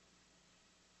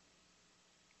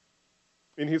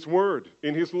 In His Word,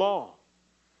 in His law.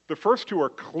 The first 2 are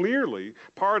clearly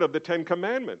part of the 10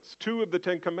 Commandments. 2 of the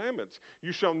 10 Commandments.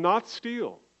 You shall not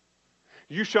steal.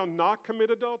 You shall not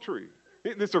commit adultery.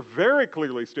 These are very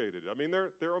clearly stated. I mean,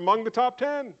 they're among the top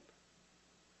 10.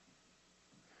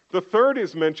 The third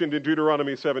is mentioned in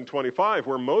Deuteronomy 7:25,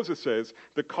 where Moses says,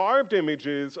 the carved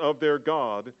images of their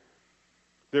gods,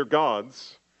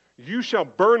 you shall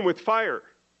burn with fire.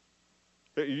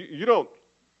 You don't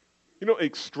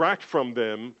extract from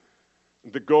them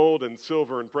the gold and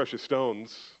silver and precious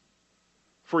stones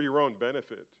for your own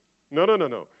benefit.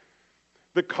 No.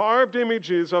 The carved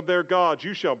images of their gods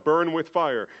you shall burn with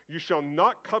fire. You shall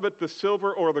not covet the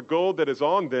silver or the gold that is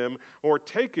on them, or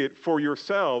take it for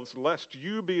yourselves, lest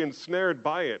you be ensnared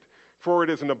by it, for it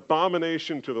is an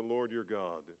abomination to the Lord your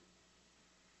God.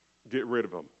 Get rid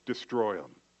of them. Destroy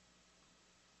them.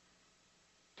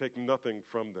 Take nothing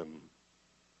from them.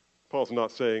 Paul's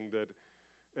not saying that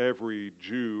every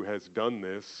Jew has done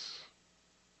this.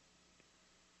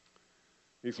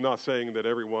 He's not saying that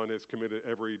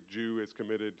every Jew has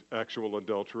committed actual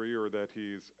adultery or that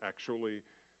he's actually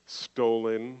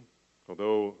stolen,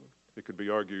 although it could be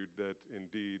argued that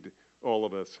indeed all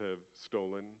of us have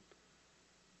stolen.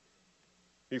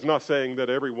 He's not saying that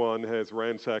everyone has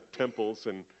ransacked temples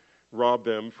and robbed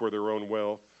them for their own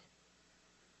wealth.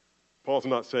 Paul's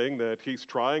not saying that he's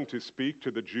trying to speak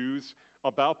to the Jews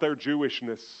about their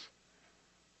Jewishness.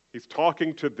 He's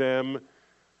talking to them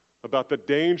about the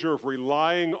danger of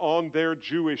relying on their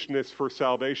Jewishness for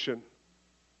salvation.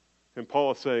 And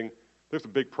Paul is saying there's a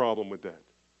big problem with that.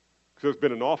 Because there's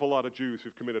been an awful lot of Jews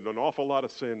who've committed an awful lot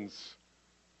of sins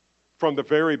from the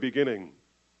very beginning.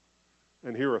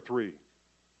 And here are three.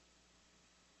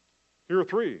 Here are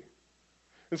three.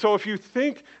 And so if you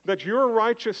think that your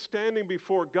righteous standing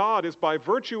before God is by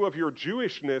virtue of your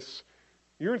Jewishness,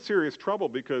 you're in serious trouble,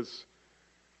 because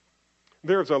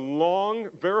there's a long,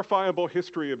 verifiable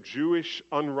history of Jewish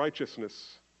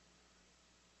unrighteousness.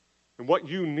 And what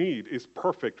you need is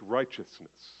perfect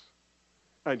righteousness.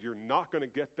 And you're not going to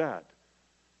get that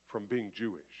from being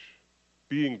Jewish,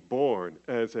 being born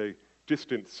as a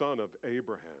distant son of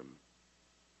Abraham.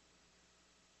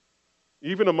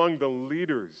 Even among the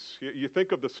leaders, you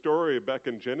think of the story back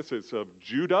in Genesis of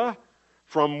Judah,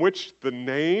 from which the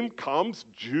name comes,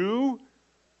 Jew.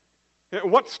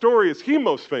 What story is he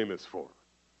most famous for?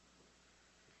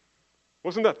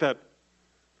 Wasn't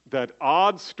that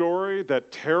odd story,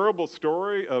 that terrible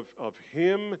story of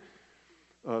him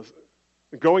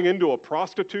going into a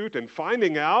prostitute and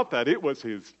finding out that it was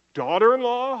his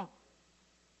daughter-in-law?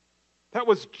 That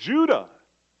was Judah,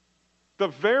 the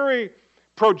very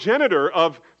progenitor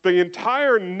of the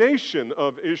entire nation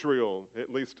of Israel, at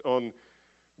least on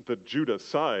the Judah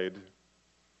side,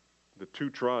 the two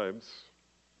tribes.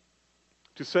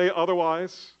 To say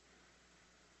otherwise,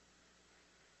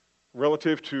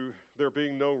 relative to there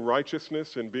being no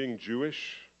righteousness in being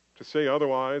Jewish, to say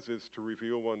otherwise is to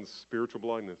reveal one's spiritual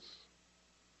blindness.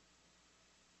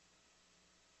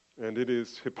 And it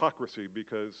is hypocrisy,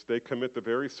 because they commit the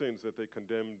very sins that they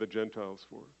condemn the Gentiles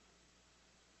for.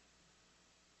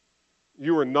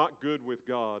 You are not good with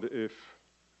God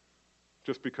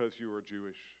just because you are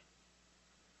Jewish.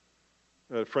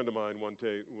 A friend of mine one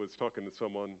day was talking to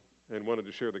someone and wanted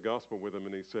to share the gospel with him,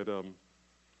 and he said,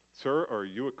 "Sir, are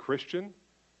you a Christian?"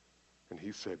 And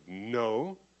he said,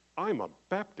 "No, I'm a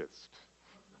Baptist."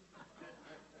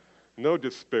 No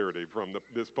disparity from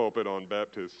this pulpit on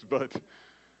Baptists, but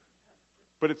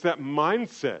it's that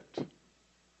mindset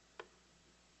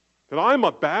that I'm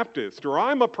a Baptist, or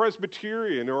I'm a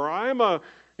Presbyterian, or I'm a,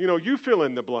 you fill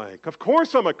in the blank. Of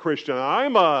course I'm a Christian.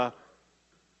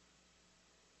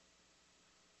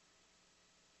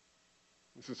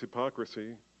 This is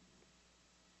hypocrisy.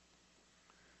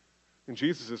 In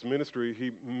Jesus' ministry, he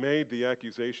made the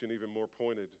accusation even more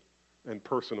pointed and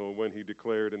personal when he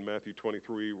declared in Matthew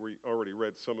 23, we already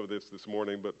read some of this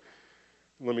morning, but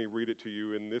let me read it to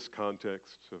you in this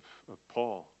context of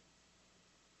Paul.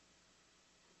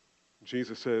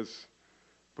 Jesus says,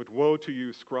 "But woe to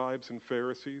you, scribes and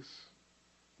Pharisees."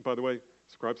 By the way,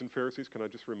 scribes and Pharisees, can I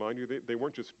just remind you, they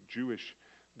weren't just Jewish,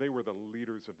 they were the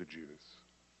leaders of the Jews.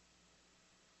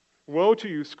 "Woe to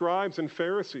you, scribes and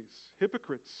Pharisees,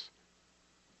 hypocrites,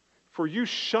 for you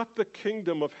shut the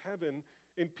kingdom of heaven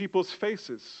in people's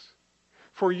faces.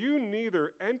 For you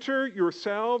neither enter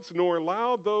yourselves nor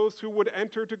allow those who would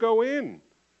enter to go in.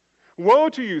 Woe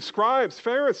to you, scribes,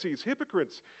 Pharisees,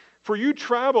 hypocrites, for you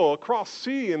travel across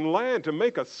sea and land to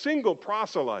make a single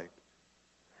proselyte.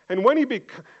 And when he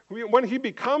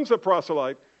becomes a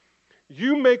proselyte,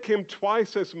 you make him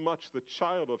twice as much the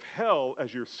child of hell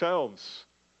as yourselves.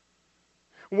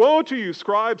 Woe to you,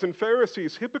 scribes and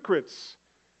Pharisees, hypocrites,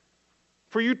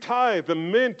 for you tithe the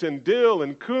mint and dill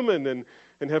and cumin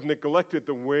and have neglected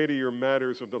the weightier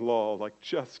matters of the law, like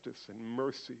justice and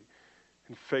mercy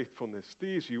and faithfulness.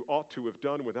 These you ought to have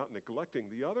done without neglecting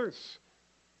the others.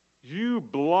 You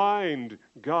blind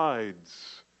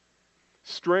guides,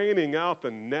 straining out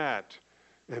the gnat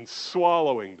and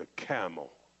swallowing the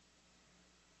camel.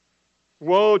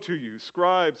 Woe to you,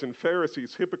 scribes and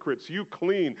Pharisees, hypocrites, you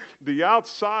clean the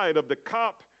outside of the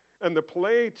cup and the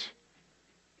plate,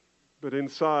 but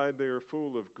inside they are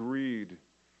full of greed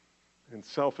and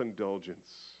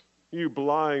self-indulgence. You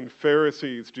blind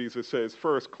Pharisees, Jesus says,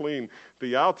 first clean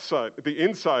the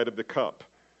inside of the cup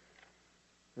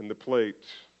and the plate,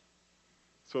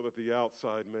 so that the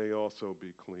outside may also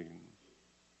be clean.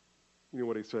 You know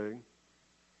what he's saying?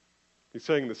 He's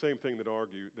saying the same thing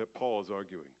that Paul is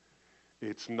arguing.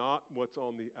 It's not what's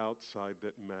on the outside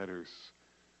that matters.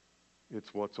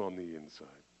 It's what's on the inside,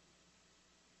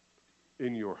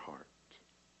 in your heart.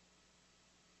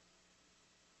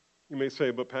 You may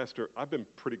say, but Pastor, I've been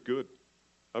pretty good.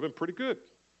 I've been pretty good.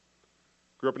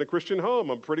 Grew up in a Christian home.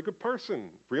 I'm a pretty good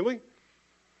person. Really?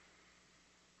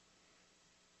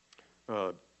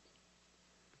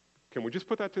 Can we just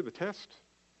put that to the test?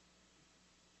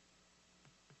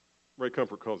 Ray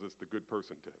Comfort calls this the good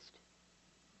person test.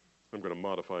 I'm going to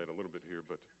modify it a little bit here,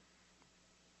 but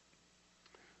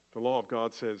the law of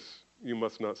God says you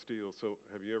must not steal. So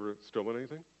have you ever stolen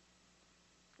anything?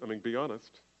 I mean, be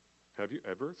honest. Have you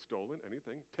ever stolen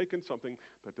anything? Taken something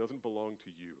that doesn't belong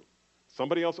to you?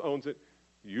 Somebody else owns it.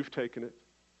 You've taken it.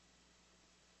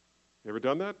 You ever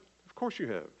done that? Of course you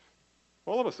have.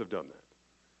 All of us have done that.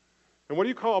 And what do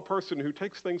you call a person who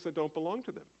takes things that don't belong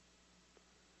to them?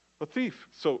 A thief.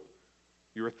 So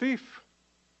you're a thief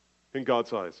in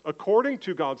God's eyes. According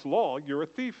to God's law, you're a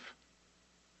thief.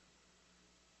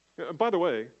 By the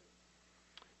way,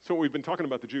 so we've been talking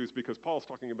about the Jews because Paul's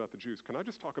talking about the Jews. Can I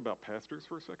just talk about pastors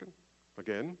for a second?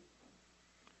 Again,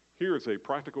 here is a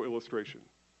practical illustration.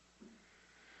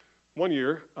 One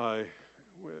year,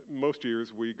 most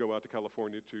years we go out to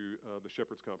California to the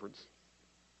Shepherds Conference.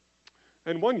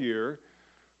 And one year,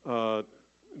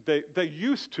 they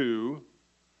used to,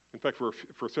 in fact,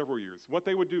 for several years, what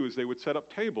they would do is they would set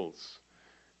up tables,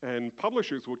 and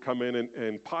publishers would come in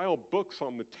and pile books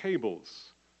on the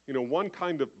tables. You know, one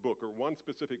kind of book or one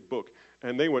specific book.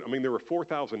 And there were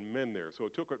 4,000 men there, so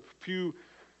it took a few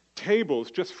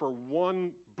tables just for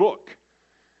one book.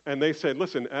 And they said,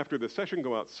 listen, after the session,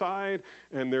 go outside,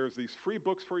 and there's these free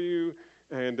books for you,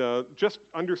 and just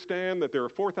understand that there are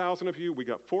 4,000 of you. We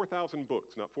got 4,000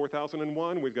 books, not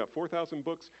 4,001. We've got 4,000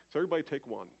 books, so everybody take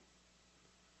one.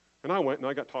 And I went, and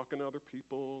I got talking to other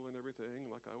people and everything,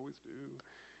 like I always do.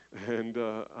 And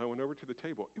I went over to the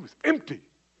table. It was empty.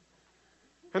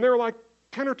 And there were like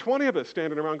 10 or 20 of us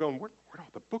standing around going, where'd all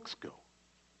the books go?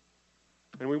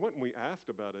 And we went and we asked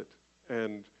about it,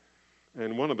 and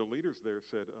one of the leaders there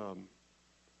said,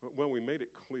 well, we made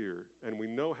it clear, and we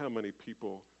know how many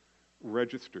people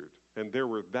registered, and there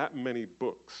were that many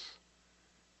books.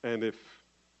 And if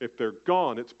they're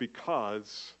gone, it's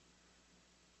because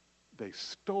they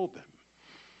stole them.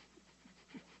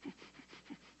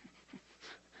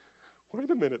 Wait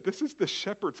a minute, this is the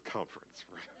Shepherds Conference,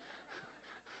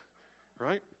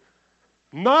 right?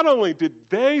 Not only did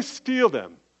they steal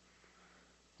them,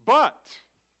 but,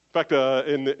 in fact,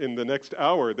 in the next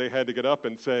hour, they had to get up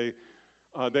and say,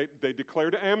 they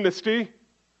declared amnesty.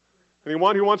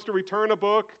 Anyone who wants to return a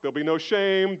book, there'll be no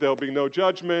shame, there'll be no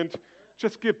judgment.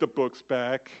 Just give the books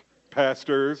back,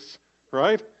 pastors,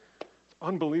 right? It's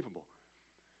unbelievable.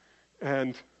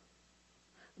 And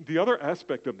the other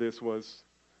aspect of this was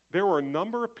there were a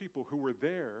number of people who were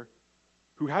there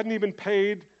who hadn't even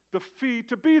paid the fee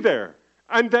to be there,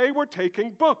 and they were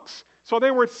taking books. So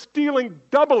they were stealing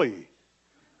doubly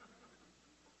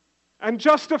and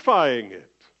justifying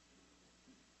it.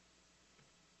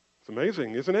 It's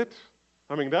amazing, isn't it?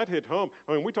 I mean, that hit home.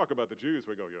 I mean, we talk about the Jews,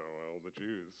 we go, yeah, well, the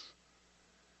Jews.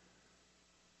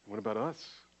 What about us?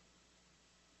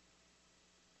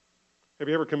 Have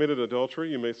you ever committed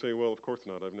adultery? You may say, well, of course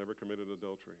not. I've never committed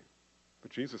adultery.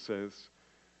 But Jesus says,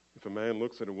 if a man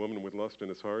looks at a woman with lust in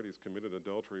his heart, he's committed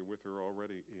adultery with her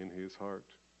already in his heart.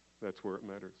 That's where it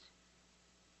matters.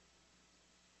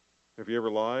 Have you ever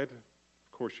lied?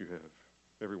 Of course you have.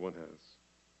 Everyone has.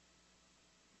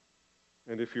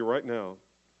 And if you're right now,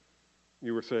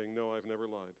 you were saying, no, I've never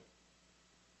lied,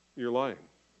 you're lying.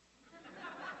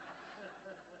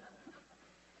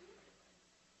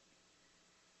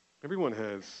 Everyone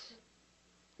has.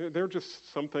 There are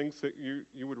just some things that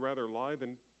you would rather lie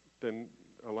than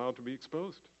allow to be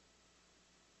exposed.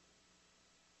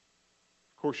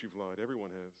 Of course you've lied.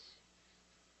 Everyone has.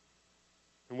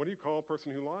 And what do you call a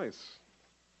person who lies?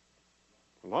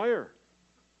 A liar.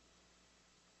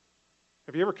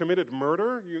 Have you ever committed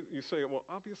murder? You say, well,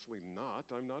 obviously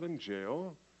not. I'm not in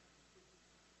jail.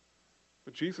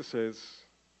 But Jesus says,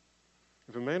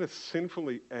 if a man is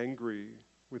sinfully angry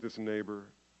with his neighbor,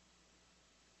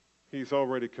 he's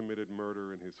already committed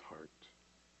murder in his heart.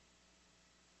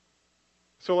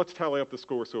 So let's tally up the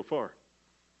score so far.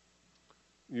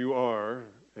 You are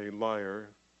a liar.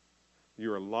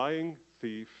 You're a lying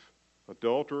thief,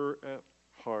 adulterer at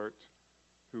heart,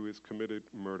 who has committed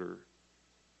murder.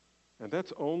 And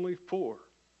that's only 4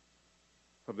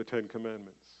 of the 10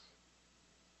 Commandments.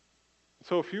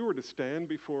 So if you were to stand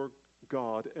before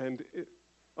God and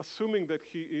assuming that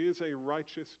he is a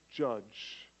righteous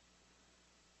judge,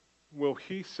 will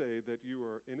he say that you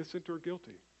are innocent or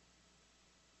guilty?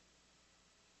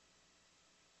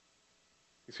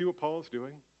 You see what Paul is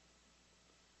doing?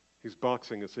 He's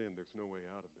boxing us in. There's no way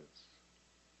out of this.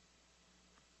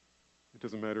 It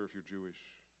doesn't matter if you're Jewish.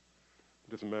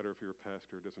 It doesn't matter if you're a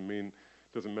pastor. It doesn't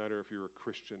matter if you're a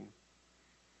Christian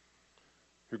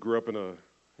who grew up in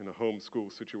a homeschool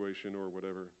situation or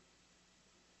whatever.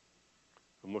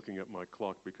 I'm looking at my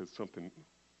clock because something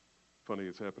funny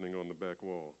is happening on the back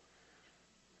wall.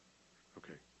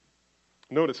 Okay.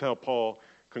 Notice how Paul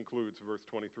concludes verse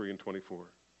 23 and 24.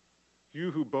 You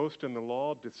who boast in the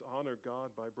law dishonor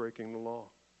God by breaking the law.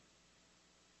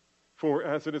 For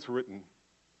as it is written,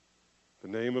 the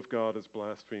name of God is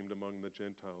blasphemed among the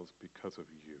Gentiles because of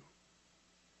you.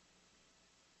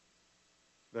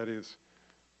 That is,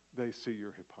 they see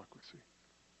your hypocrisy,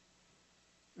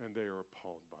 and they are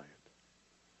appalled by it.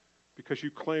 Because you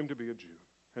claim to be a Jew,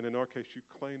 and in our case, you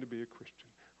claim to be a Christian,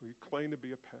 or you claim to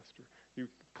be a pastor, you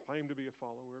claim to be a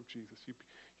follower of Jesus,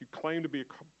 you claim to be a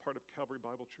part of Calvary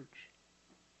Bible Church.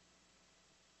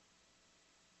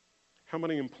 How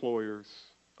many employers,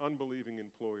 unbelieving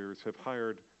employers, have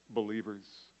hired believers,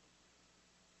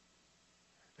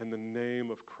 and the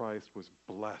name of Christ was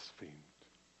blasphemed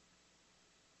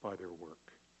by their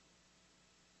work?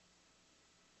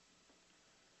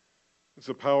 It's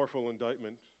a powerful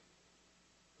indictment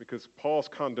because Paul's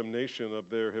condemnation of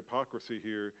their hypocrisy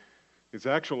here is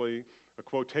actually a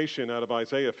quotation out of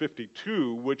Isaiah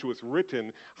 52, which was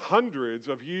written hundreds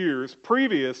of years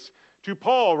previous to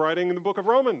Paul writing in the book of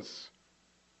Romans.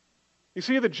 You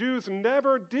see, the Jews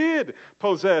never did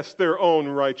possess their own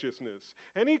righteousness.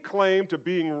 Any claim to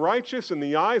being righteous in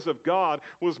the eyes of God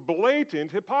was blatant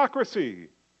hypocrisy.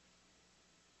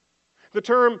 The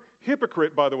term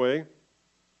hypocrite, by the way,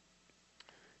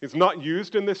 is not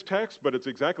used in this text, but it's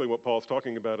exactly what Paul's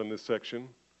talking about in this section.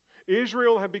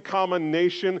 Israel had become a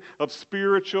nation of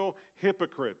spiritual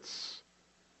hypocrites,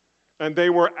 and they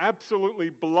were absolutely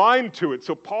blind to it.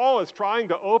 So Paul is trying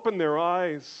to open their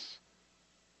eyes.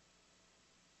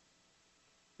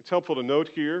 It's helpful to note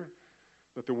here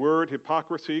that the word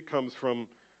hypocrisy comes from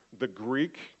the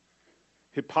Greek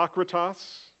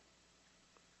hypokritos.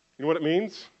 You know what it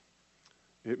means?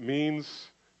 It means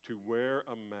to wear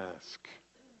a mask.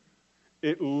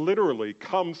 It literally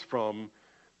comes from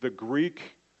the Greek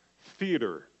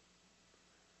theater,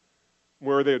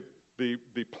 where the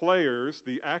players,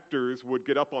 the actors, would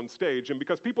get up on stage, and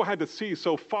because people had to see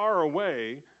so far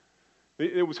away,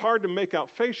 it was hard to make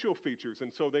out facial features,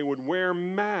 and so they would wear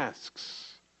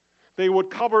masks. They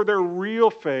would cover their real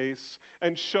face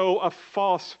and show a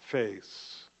false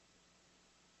face.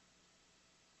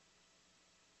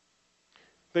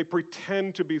 They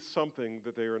pretend to be something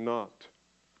that they are not.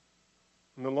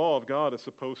 And the law of God is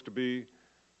supposed to be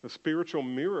a spiritual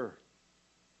mirror.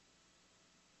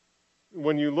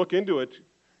 When you look into it,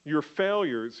 your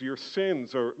failures, your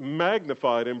sins are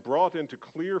magnified and brought into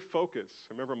clear focus.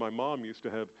 I remember my mom used to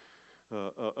have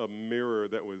a mirror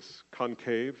that was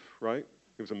concave, right?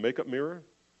 It was a makeup mirror.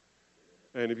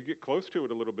 And if you get close to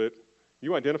it a little bit,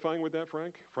 you identifying with that,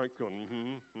 Frank? Frank's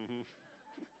going,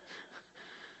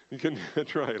 You can,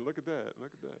 that's right, look at that.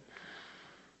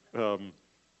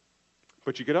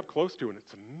 But you get up close to it, and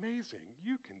it's amazing.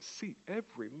 You can see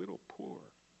every little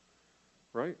pore,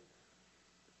 right?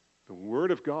 The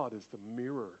Word of God is the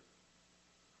mirror.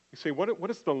 You say, what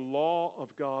is the law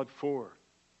of God for?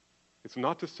 It's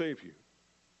not to save you.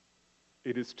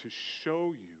 It is to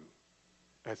show you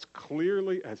as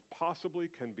clearly as possibly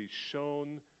can be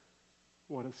shown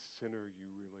what a sinner you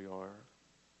really are,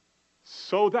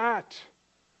 so that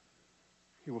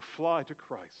you will fly to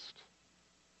Christ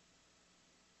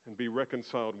and be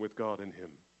reconciled with God in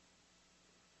Him.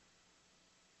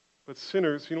 But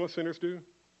sinners, you know what sinners do?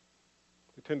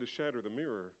 They tend to shatter the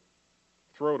mirror,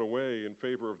 throw it away in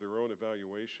favor of their own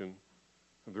evaluation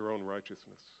of their own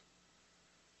righteousness.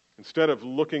 Instead of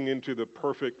looking into the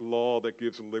perfect law that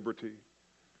gives liberty,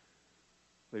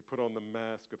 they put on the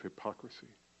mask of hypocrisy.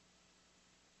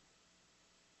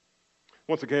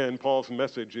 Once again, Paul's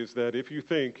message is that if you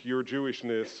think your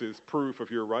Jewishness is proof of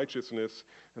your righteousness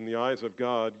in the eyes of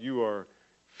God, you are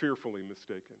fearfully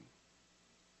mistaken.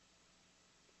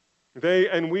 They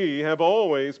and we have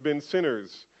always been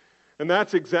sinners. And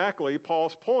that's exactly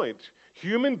Paul's point.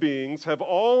 Human beings have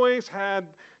always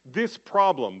had this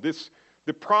problem,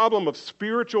 the problem of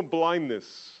spiritual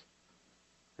blindness.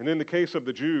 And in the case of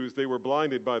the Jews, they were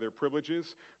blinded by their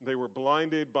privileges. They were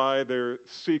blinded by their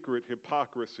secret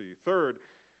hypocrisy. Third,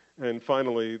 and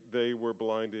finally, they were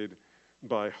blinded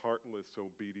by heartless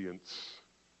obedience.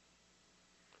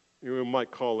 You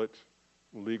might call it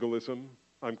legalism.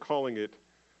 I'm calling it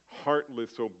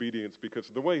heartless obedience because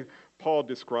the way Paul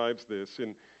describes this,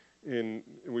 and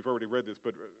we've already read this,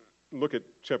 but Look at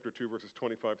chapter 2, verses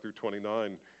 25 through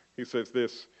 29. He says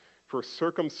this, "For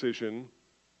circumcision,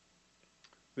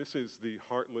 this is the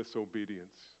heartless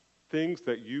obedience, things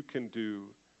that you can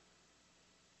do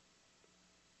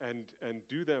and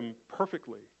do them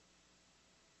perfectly,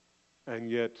 and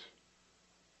yet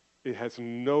it has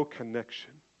no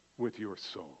connection with your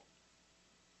soul.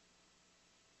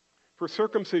 For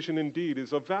circumcision indeed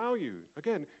is of value."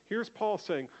 Again, here's Paul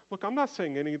saying, look, I'm not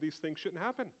saying any of these things shouldn't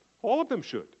happen. All of them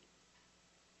should.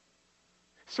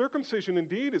 Circumcision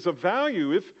indeed is of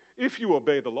value if you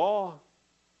obey the law.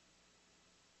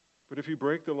 But if you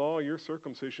break the law, your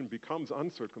circumcision becomes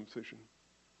uncircumcision.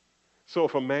 So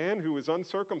if a man who is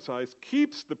uncircumcised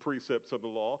keeps the precepts of the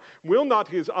law, will not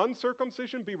his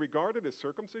uncircumcision be regarded as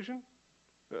circumcision?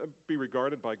 Be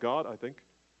regarded by God, I think.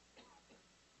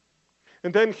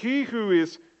 And then he who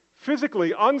is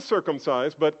physically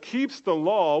uncircumcised but keeps the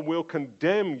law will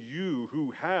condemn you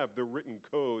who have the written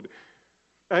code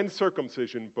and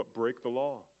circumcision but break the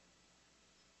law.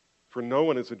 For no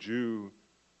one is a Jew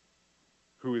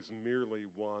who is merely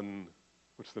one,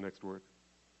 what's the next word?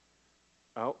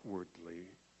 Outwardly.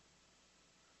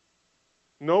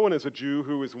 No one is a Jew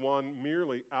who is one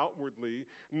merely outwardly,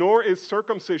 nor is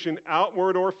circumcision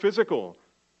outward or physical.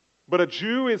 But a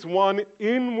Jew is one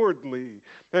inwardly.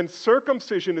 And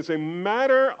circumcision is a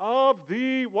matter of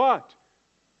the what?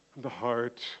 The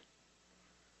heart.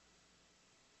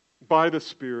 By the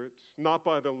Spirit, not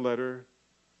by the letter.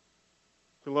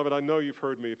 Beloved, I know you've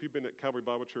heard me. If you've been at Calvary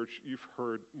Bible Church, you've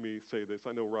heard me say this.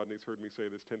 I know Rodney's heard me say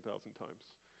this 10,000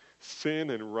 times. Sin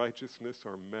and righteousness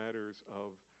are matters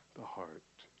of the heart.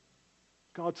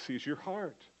 God sees your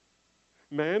heart.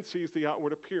 Man sees the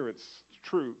outward appearance. It's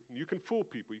true. You can fool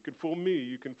people. You can fool me.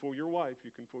 You can fool your wife.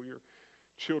 You can fool your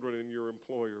children and your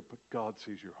employer. But God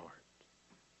sees your heart.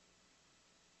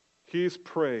 His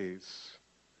praise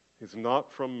is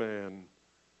not from man,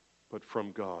 but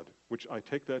from God, which I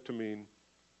take that to mean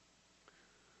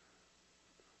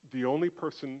the only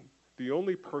person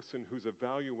whose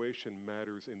evaluation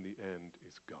matters in the end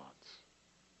is God's.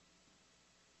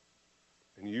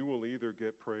 And you will either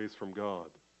get praise from God,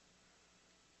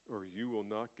 or you will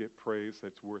not get praise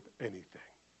that's worth anything.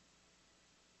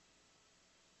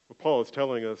 What Paul is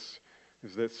telling us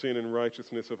is that sin and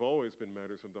righteousness have always been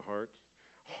matters of the heart.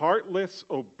 Heartless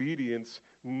obedience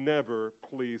never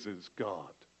pleases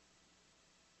God.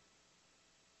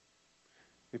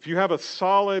 If you have a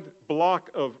solid block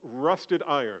of rusted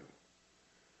iron,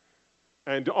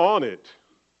 and on it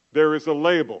there is a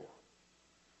label,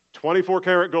 24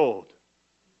 karat gold,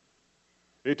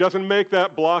 it doesn't make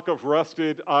that block of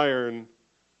rusted iron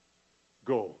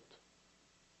gold.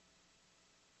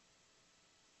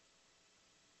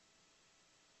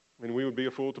 And we would be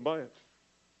a fool to buy it.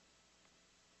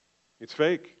 It's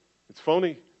fake. It's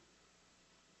phony.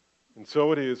 And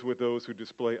so it is with those who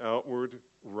display outward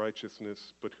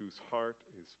righteousness, but whose heart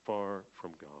is far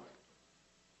from God.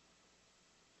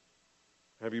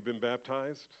 Have you been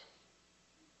baptized?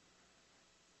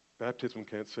 Baptism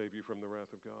can't save you from the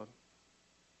wrath of God.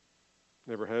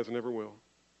 Never has, never will.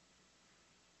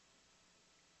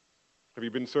 Have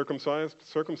you been circumcised?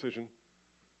 Circumcision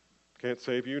can't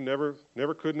save you. Never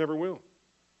could, never will.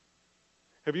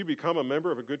 Have you become a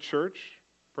member of a good church?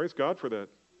 Praise God for that.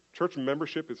 Church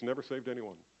membership has never saved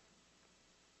anyone.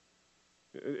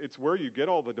 It's where you get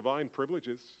all the divine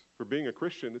privileges for being a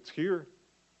Christian. It's here.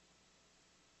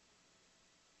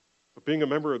 But being a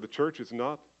member of the church is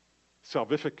not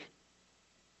salvific.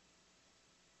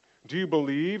 Do you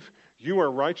believe you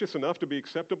are righteous enough to be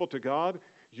acceptable to God?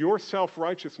 Your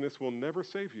self-righteousness will never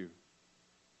save you.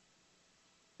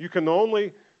 It can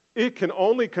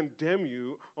only condemn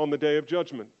you on the day of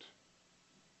judgment.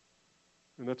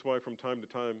 And that's why from time to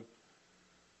time,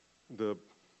 the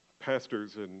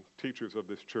pastors and teachers of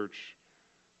this church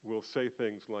will say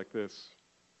things like this: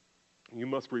 you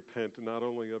must repent not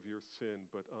only of your sin,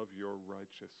 but of your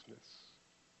righteousness.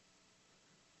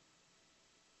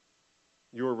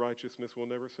 Your righteousness will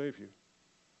never save you.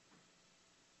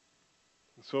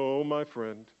 So, my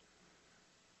friend,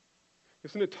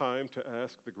 isn't it time to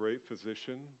ask the great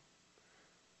physician,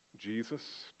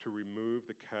 Jesus, to remove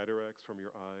the cataracts from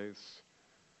your eyes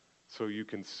so you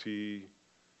can see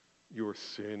your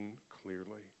sin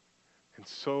clearly, and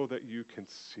so that you can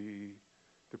see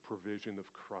the provision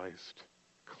of Christ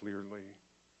clearly?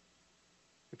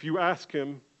 If you ask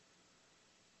him,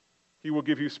 he will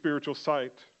give you spiritual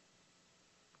sight.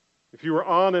 If you are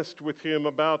honest with him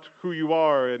about who you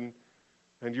are and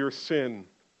your sin,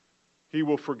 he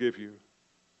will forgive you.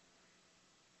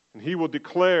 And he will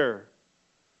declare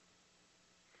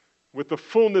with the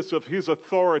fullness of his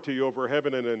authority over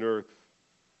heaven and on earth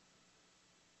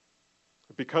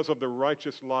because of the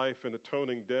righteous life and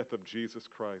atoning death of Jesus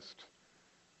Christ,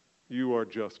 you are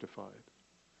justified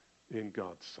in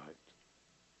God's sight.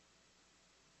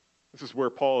 This is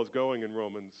where Paul is going in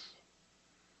Romans.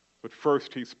 But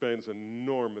first, he spends an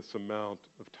enormous amount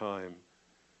of time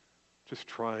just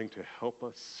trying to help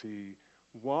us see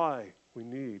why we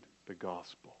need the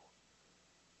gospel.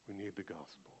 We need the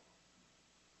gospel.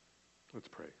 Let's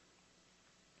pray.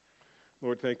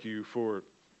 Lord, thank you for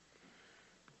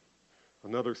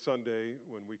another Sunday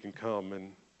when we can come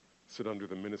and sit under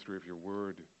the ministry of your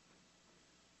word.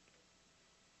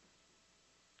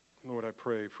 Lord, I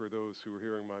pray for those who are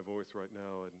hearing my voice right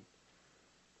now and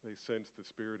they sense the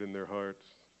Spirit in their hearts,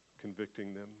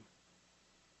 convicting them.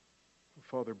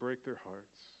 Father, break their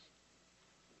hearts.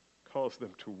 Cause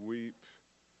them to weep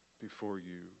before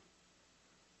you.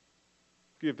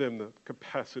 Give them the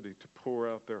capacity to pour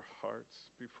out their hearts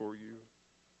before you.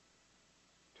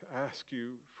 To ask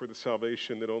you for the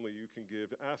salvation that only you can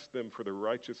give. Ask them for the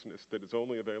righteousness that is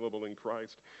only available in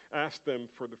Christ. Ask them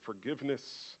for the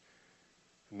forgiveness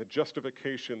and the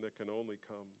justification that can only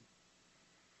come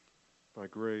by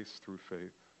grace through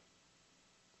faith.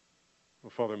 Well,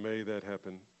 Father, may that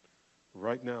happen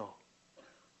right now,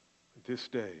 this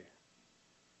day,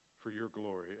 for your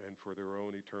glory and for their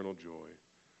own eternal joy.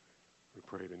 We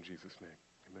pray it in Jesus' name.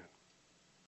 Amen.